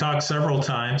 we've talked several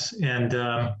times, and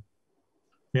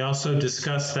we also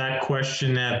discussed that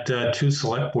question at 2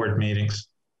 select board meetings.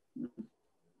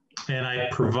 And I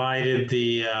provided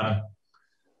the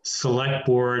select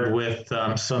board with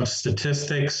some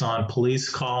statistics on police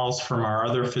calls from our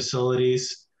other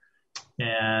facilities,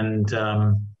 and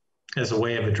as a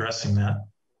way of addressing that.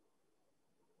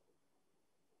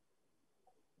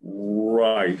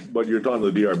 Right, but you're talking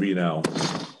to the BDRB now.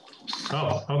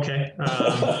 Oh, okay.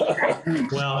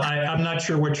 Well, I'm not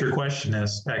sure what your question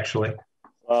is, actually.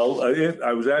 Well,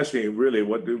 I was asking really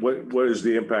what is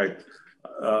the impact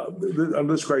On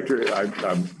this criteria,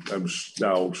 I'm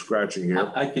now scratching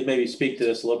here. I could maybe speak to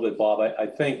this a little bit, Bob. I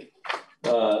think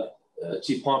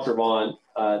Chief Pompervon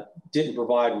didn't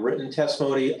provide written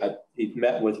testimony. He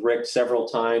met with Rick several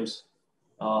times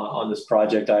on this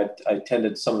project. I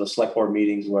attended some of the select board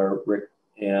meetings where Rick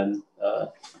and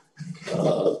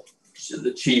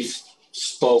the chief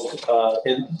spoke,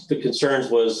 and the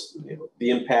concerns was the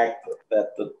impact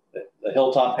that the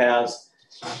hilltop has.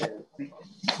 And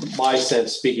my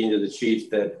sense, speaking to the chief,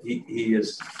 that he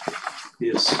is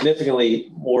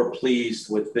significantly more pleased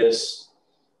with this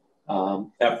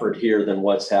effort here than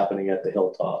what's happening at the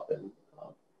hilltop. And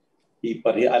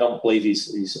I don't believe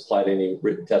he's supplied any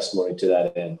written testimony to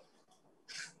that end.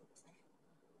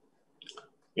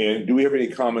 And do we have any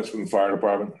comments from the fire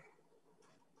department?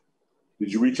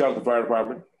 Did you reach out to the fire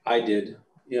department? I did.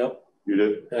 Yep. You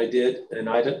did? I did, and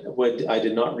I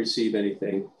did not receive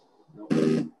anything. No.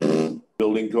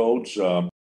 Building codes. Are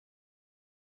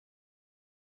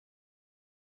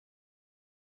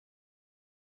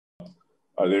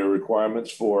there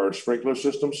requirements for sprinkler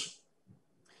systems?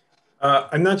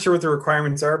 I'm not sure what the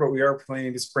requirements are, but we are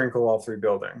planning to sprinkle all 3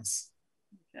 buildings.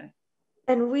 Okay.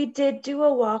 And we did do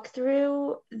a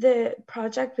walkthrough the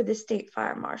project with the state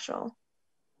fire marshal.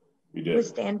 You did? With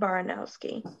Stan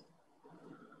Baranowski.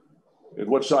 And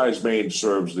what size main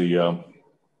serves the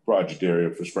project area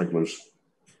for sprinklers?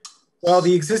 Well,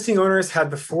 the existing owners had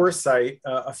the foresight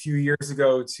a few years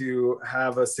ago to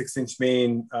have a 6-inch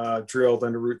main drilled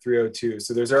under Route 302.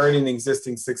 So there's already an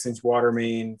existing 6-inch water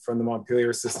main from the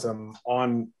Montpelier system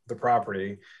on the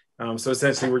property. So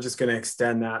essentially, we're just going to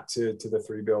extend that to the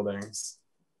 3 buildings.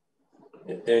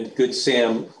 And Good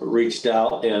Sam reached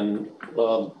out and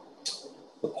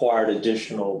acquired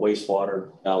additional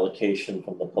wastewater allocation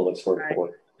from the Public Works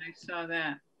Board. I saw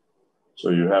that. So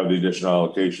you have the additional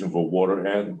allocation for water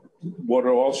and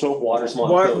water also?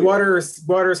 Water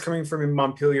is coming from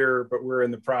Montpelier, but we're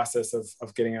in the process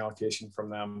of getting allocation from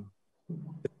them.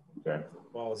 Okay.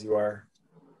 As well as you are.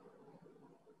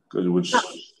 Because it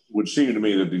would seem to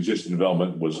me that the existing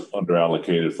development was under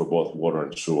allocated for both water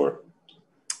and sewer.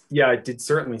 Yeah, it did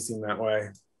certainly seem that way.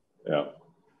 Yeah.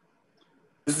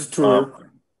 This is Tor.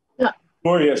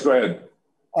 Tor, yes, go ahead.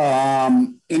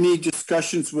 Any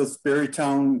discussions with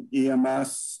Berrytown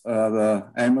EMS, the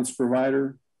ambulance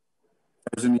provider?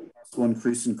 There's any possible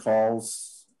increase in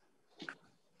calls?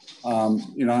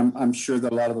 I'm sure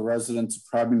that a lot of the residents are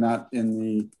probably not in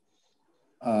the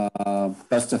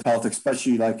best of health,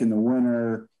 especially like in the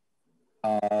winter,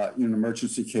 in an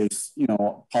emergency case,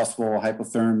 possible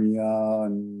hypothermia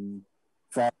and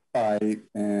frostbite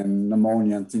and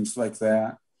pneumonia and things like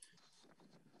that.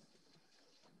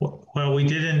 Well, we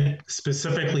didn't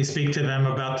specifically speak to them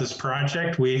about this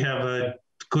project. We have a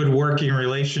good working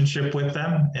relationship with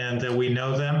them, and we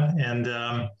know them. And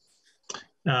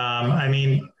I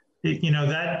mean,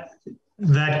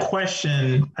 that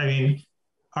question. I mean,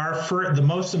 the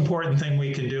most important thing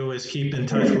we can do is keep in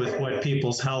touch with what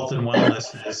people's health and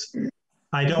wellness is.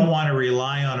 I don't want to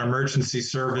rely on emergency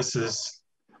services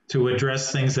to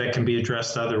address things that can be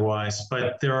addressed otherwise.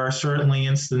 But there are certainly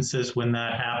instances when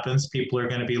that happens, people are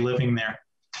going to be living there.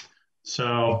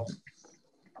 So.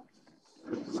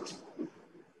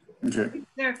 Okay.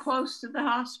 They're close to the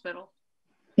hospital.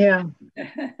 Yeah.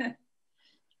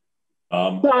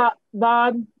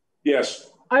 Bob? Yes.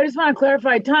 I just want to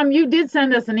clarify, Tom, you did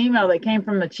send us an email that came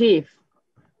from the chief.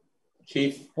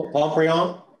 Chief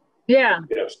Pompervon? Yeah.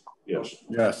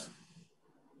 Yes.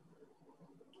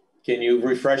 Can you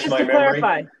refresh my memory?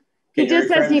 Clarify. He just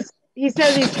says he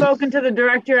says he's spoken to the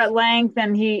director at length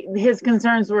and his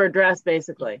concerns were addressed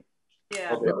basically.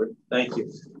 Yeah. Okay. Thank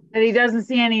you. That he doesn't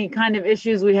see any kind of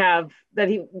issues we have. That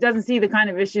he doesn't see the kind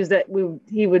of issues that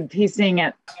he's seeing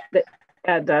at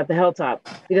the hilltop.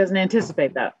 He doesn't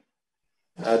anticipate that.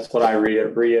 That's what I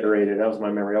reiterated. That was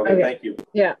my memory. Okay. Thank you.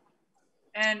 Yeah.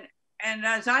 And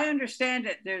as I understand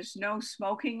it, there's no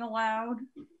smoking allowed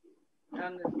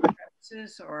on the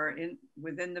premises or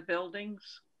within the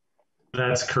buildings.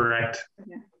 That's correct.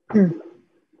 Yeah.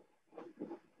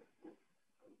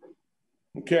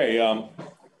 Okay.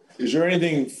 Is there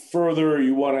anything further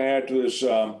you want to add to this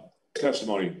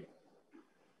testimony?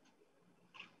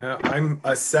 I'm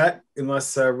set,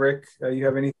 unless Rick, you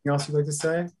have anything else you'd like to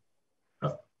say?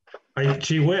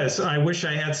 Gee whiz, I wish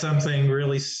I had something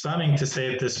really stunning to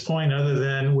say at this point other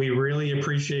than we really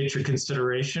appreciate your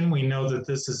consideration. We know that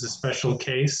this is a special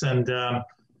case and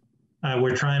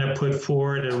we're trying to put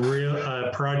forward a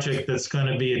real project that's going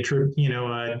to be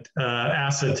a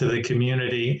asset to the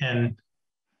community, and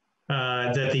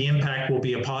that the impact will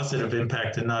be a positive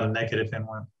impact and not a negative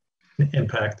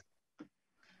impact.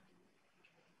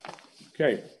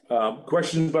 Okay,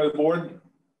 questions by the board?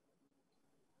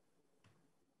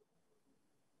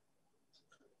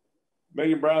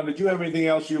 Megan Brown, did you have anything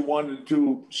else you wanted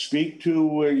to speak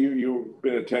to? You've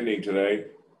been attending today.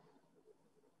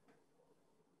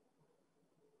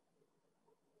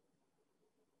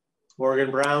 Morgan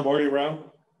Brown. Morgan Brown?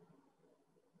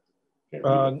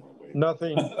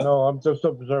 Nothing. No, I'm just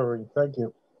observing. Thank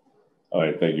you. All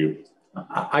right, thank you.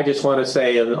 I just want to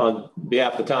say on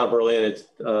behalf of the town of Berlin, it's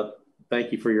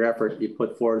thank you for your effort you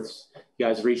put forth. You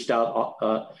guys reached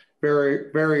out very,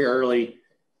 very early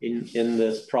in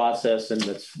this process, and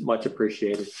it's much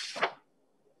appreciated.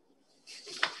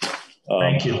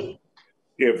 Thank you.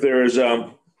 If there's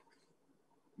no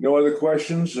other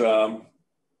questions for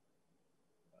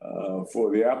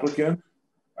the applicant,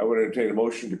 I would entertain a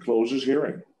motion to close this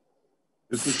hearing.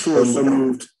 This is Tour, so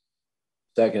moved.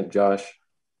 Second, Josh.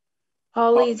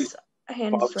 Holly's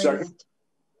hand is raised.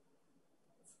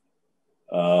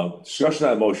 Discussion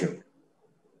on that motion.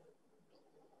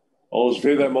 All those in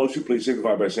favor of that motion, please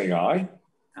signify by saying aye.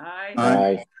 Aye.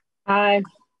 Aye. Aye.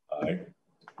 Aye.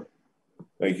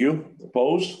 Thank you.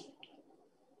 Opposed?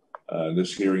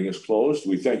 This hearing is closed.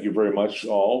 We thank you very much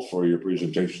all for your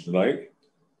presentation tonight.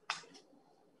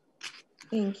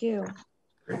 Thank you.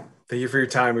 Great. Thank you for your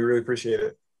time. We really appreciate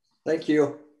it. Thank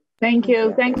you. Thank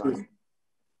you. Thank you.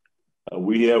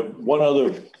 We have one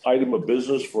other item of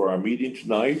business for our meeting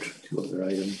tonight. Two other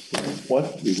items.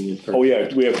 What? Oh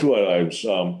yeah, we have two other items.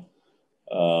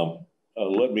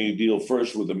 Let me deal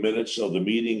first with the minutes of the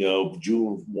meeting of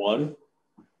June 1.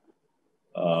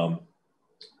 I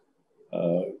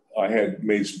had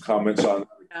made some comments on,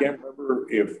 I can't remember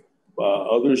if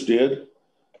others did,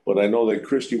 but I know that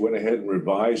Christy went ahead and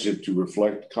revised it to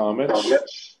reflect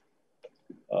comments.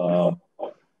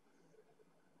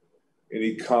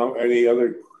 Any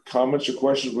other comments or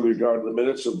questions with regard to the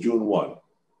minutes of June 1?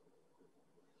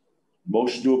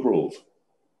 Motion to approve.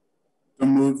 So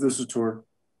move. This is Tour.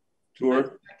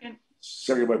 Tour.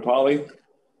 Second by Polly.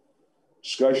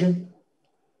 Discussion.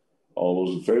 All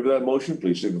those in favor of that motion,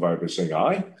 please signify by saying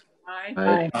aye. Aye.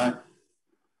 Aye. Aye.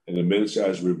 And the minutes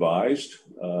as revised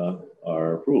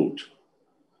are approved.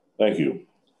 Thank you.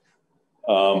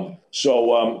 Tom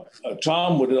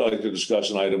would like to discuss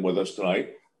an item with us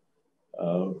tonight.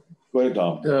 Go ahead,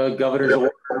 Tom. The governor's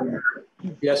order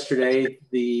yesterday,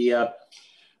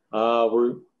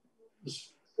 we're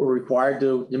required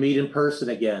to meet in person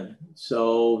again.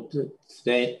 So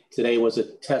today was a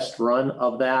test run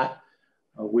of that.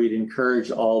 We'd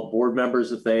encourage all board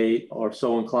members, if they are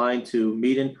so inclined, to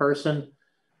meet in person.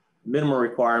 Minimum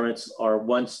requirements are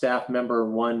one staff member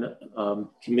and one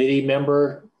committee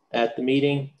member at the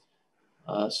meeting.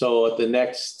 So at the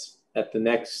next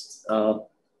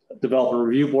Development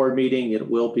Review Board meeting, it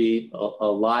will be a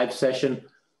live session,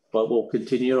 but we'll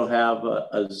continue to have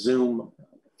a Zoom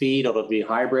feed. It'll be a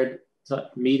hybrid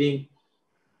meeting.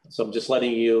 So I'm just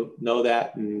letting you know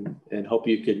that and hope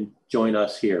you can join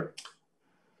us here.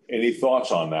 Any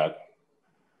thoughts on that?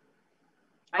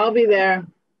 I'll be there.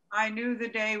 I knew the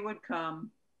day would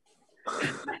come.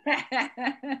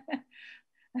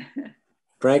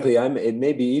 Frankly, it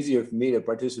may be easier for me to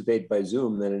participate by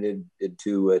Zoom than it did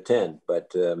to attend, but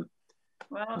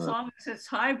well, as long as it's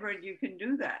hybrid, you can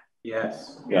do that.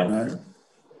 Yes. Yeah.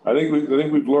 I think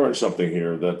we've learned something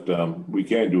here that we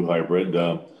can do hybrid.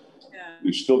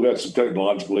 We've still got some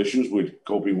technological issues we're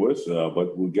coping with,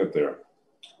 but we'll get there.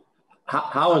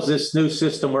 How is this new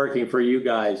system working for you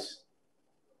guys?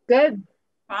 Good.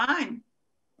 Fine.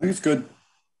 I think it's good.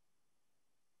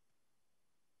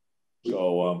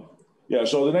 So,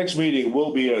 so the next meeting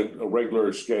will be a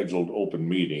regular scheduled open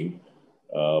meeting,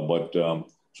 so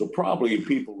probably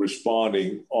people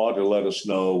responding ought to let us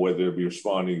know whether they'll be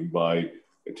responding by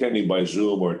attending by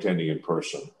Zoom or attending in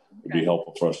person. It'd be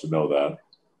helpful for us to know that.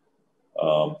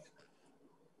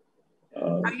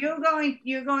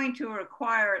 You're going to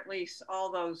require at least all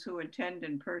those who attend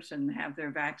in person have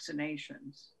their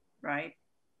vaccinations, right?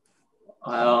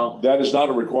 That is not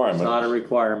a requirement. It's not a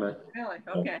requirement. Really?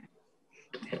 Okay.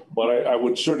 But I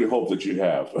would certainly hope that you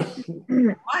have.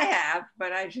 I have,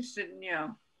 but I just didn't,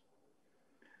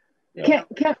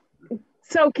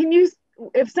 Can you,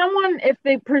 if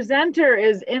the presenter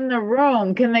is in the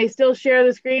room, can they still share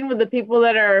the screen with the people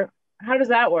that are, how does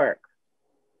that work?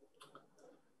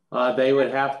 They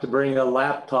would have to bring a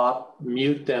laptop,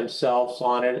 mute themselves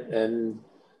on it, and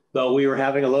though we were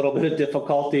having a little bit of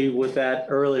difficulty with that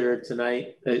earlier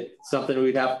tonight, it's something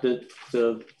we'd have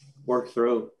to work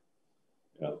through.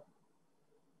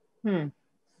 Yeah.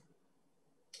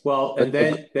 Well, and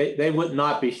then they would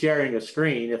not be sharing a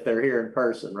screen if they're here in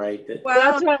person, right? Well,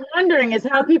 that's what I'm wondering is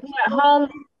how people at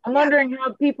home I'm wondering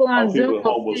how people on How Zoom people at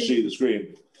home will see the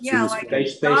screen. Yeah, like they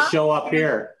show up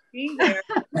here. Be there.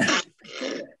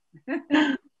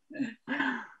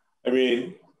 I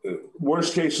mean,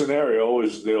 worst case scenario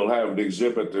is they'll have an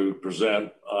exhibit to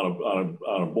present on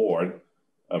a board.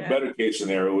 A better case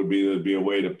scenario would be there'd be a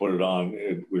way to put it on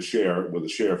with a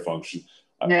share function.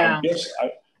 Yeah.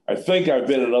 I think I've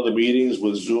been in other meetings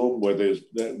with Zoom where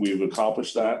we've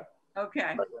accomplished that.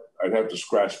 Okay. I'd have to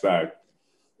scratch back.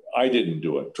 I didn't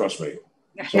do it, trust me.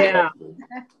 Yeah.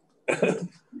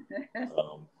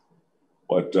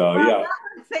 But well, yeah. I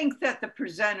would think that the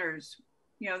presenters,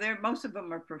 you know, most of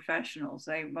them are professionals.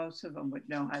 Most of them would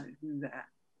know how to do that.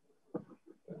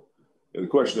 The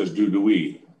question is, do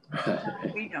we?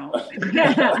 We don't.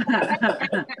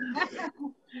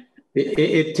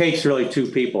 It takes really two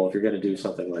people if you're going to do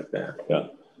something like that. Yeah.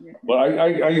 Well,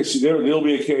 I guess there'll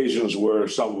be occasions where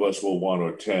some of us will want to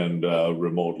attend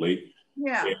remotely.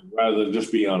 Yeah. And rather than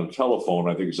just be on a telephone,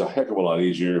 I think it's a heck of a lot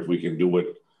easier if we can do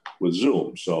it with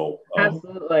Zoom. So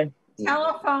absolutely.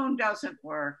 Telephone doesn't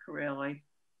work really.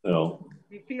 No.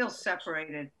 You feel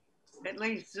separated. At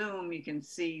least Zoom, you can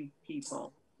see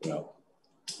people. Yeah.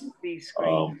 See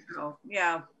screens. So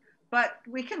yeah. But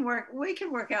we can work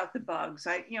out the bugs.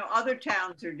 Other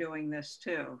towns are doing this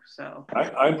too. So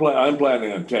I'm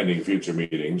planning on attending future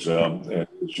meetings. As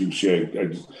you say,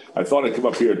 I thought I'd come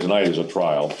up here tonight as a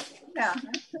trial. Yeah,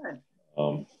 that's good.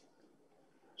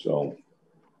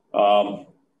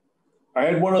 I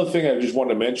had one other thing I just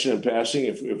wanted to mention in passing,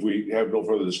 if we have no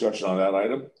further discussion on that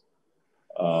item.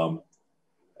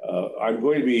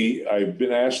 I've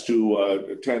been asked to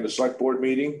attend a select board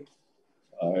meeting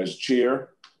as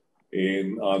chair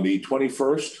on the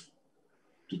 21st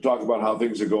to talk about how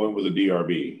things are going with the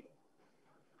DRB.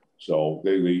 So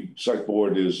the select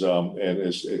board is, and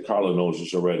as Carla knows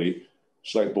this already,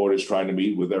 select board is trying to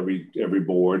meet with every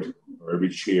board or every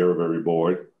chair of every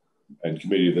board and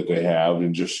committee that they have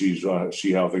and just see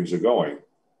how things are going.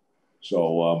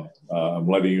 So I'm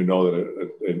letting you know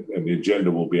that and the agenda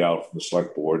will be out from the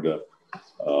select board.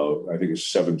 I think it's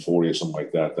 7:40 or something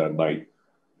like that night.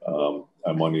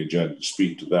 I'm on the agenda to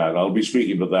speak to that. I'll be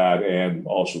speaking to that and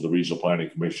also the Regional Planning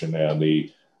Commission and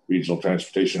the Regional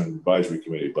Transportation Advisory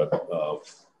Committee. But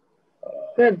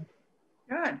good.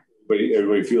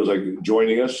 Everybody feels like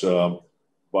joining us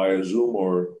via Zoom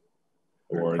or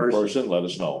in person, let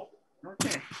us know.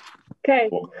 Okay.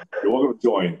 Well, you're welcome to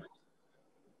join.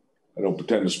 I don't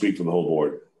pretend to speak for the whole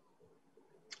board.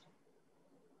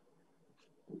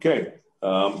 Okay.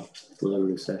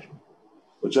 Deliberative session.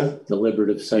 What's that?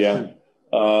 Deliberative session.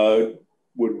 Yeah.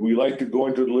 Would we like to go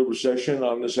into deliberative session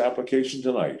on this application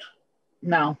tonight?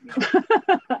 No.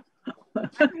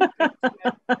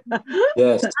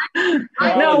 Yes.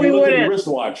 No, we wouldn't.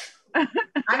 Wristwatch.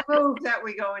 I move that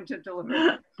we go into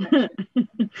deliberative session.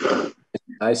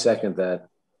 I second that.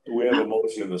 We have a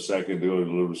motion and a second to go to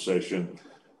deliberative session.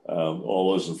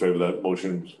 All those in favor of that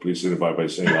motion, please signify by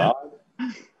saying aye.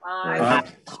 Aye.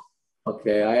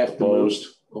 Okay, I have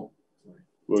opposed.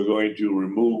 We're going to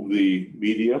remove the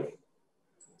media.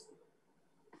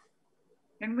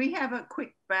 Can we have a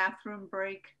quick bathroom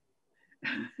break?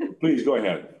 Please go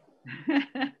ahead.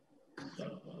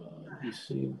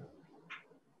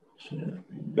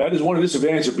 That is one of the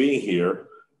disadvantages of being here,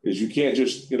 is you can't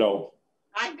just, I know.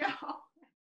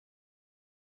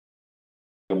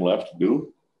 Left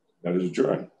do. That is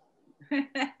adjourn.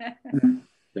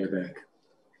 They're back.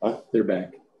 Huh? They're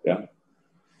back. Yeah.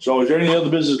 So is there any other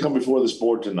business come before this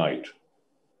board tonight?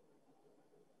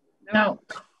 No.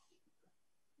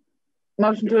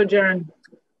 Motion to adjourn.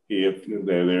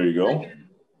 There you go.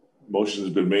 Motion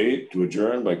has been made to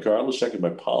adjourn by Carla, second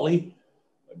by Polly.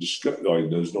 There's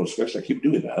no discussion. I keep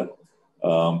doing that.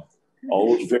 All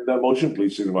those in favor of that motion,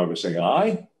 please signify by saying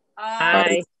aye.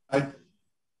 Aye.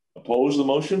 Oppose the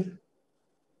motion?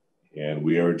 And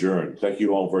we are adjourned. Thank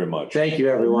you all very much. Thank you,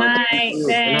 everyone. Night. Good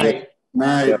night.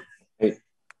 Night. Hey.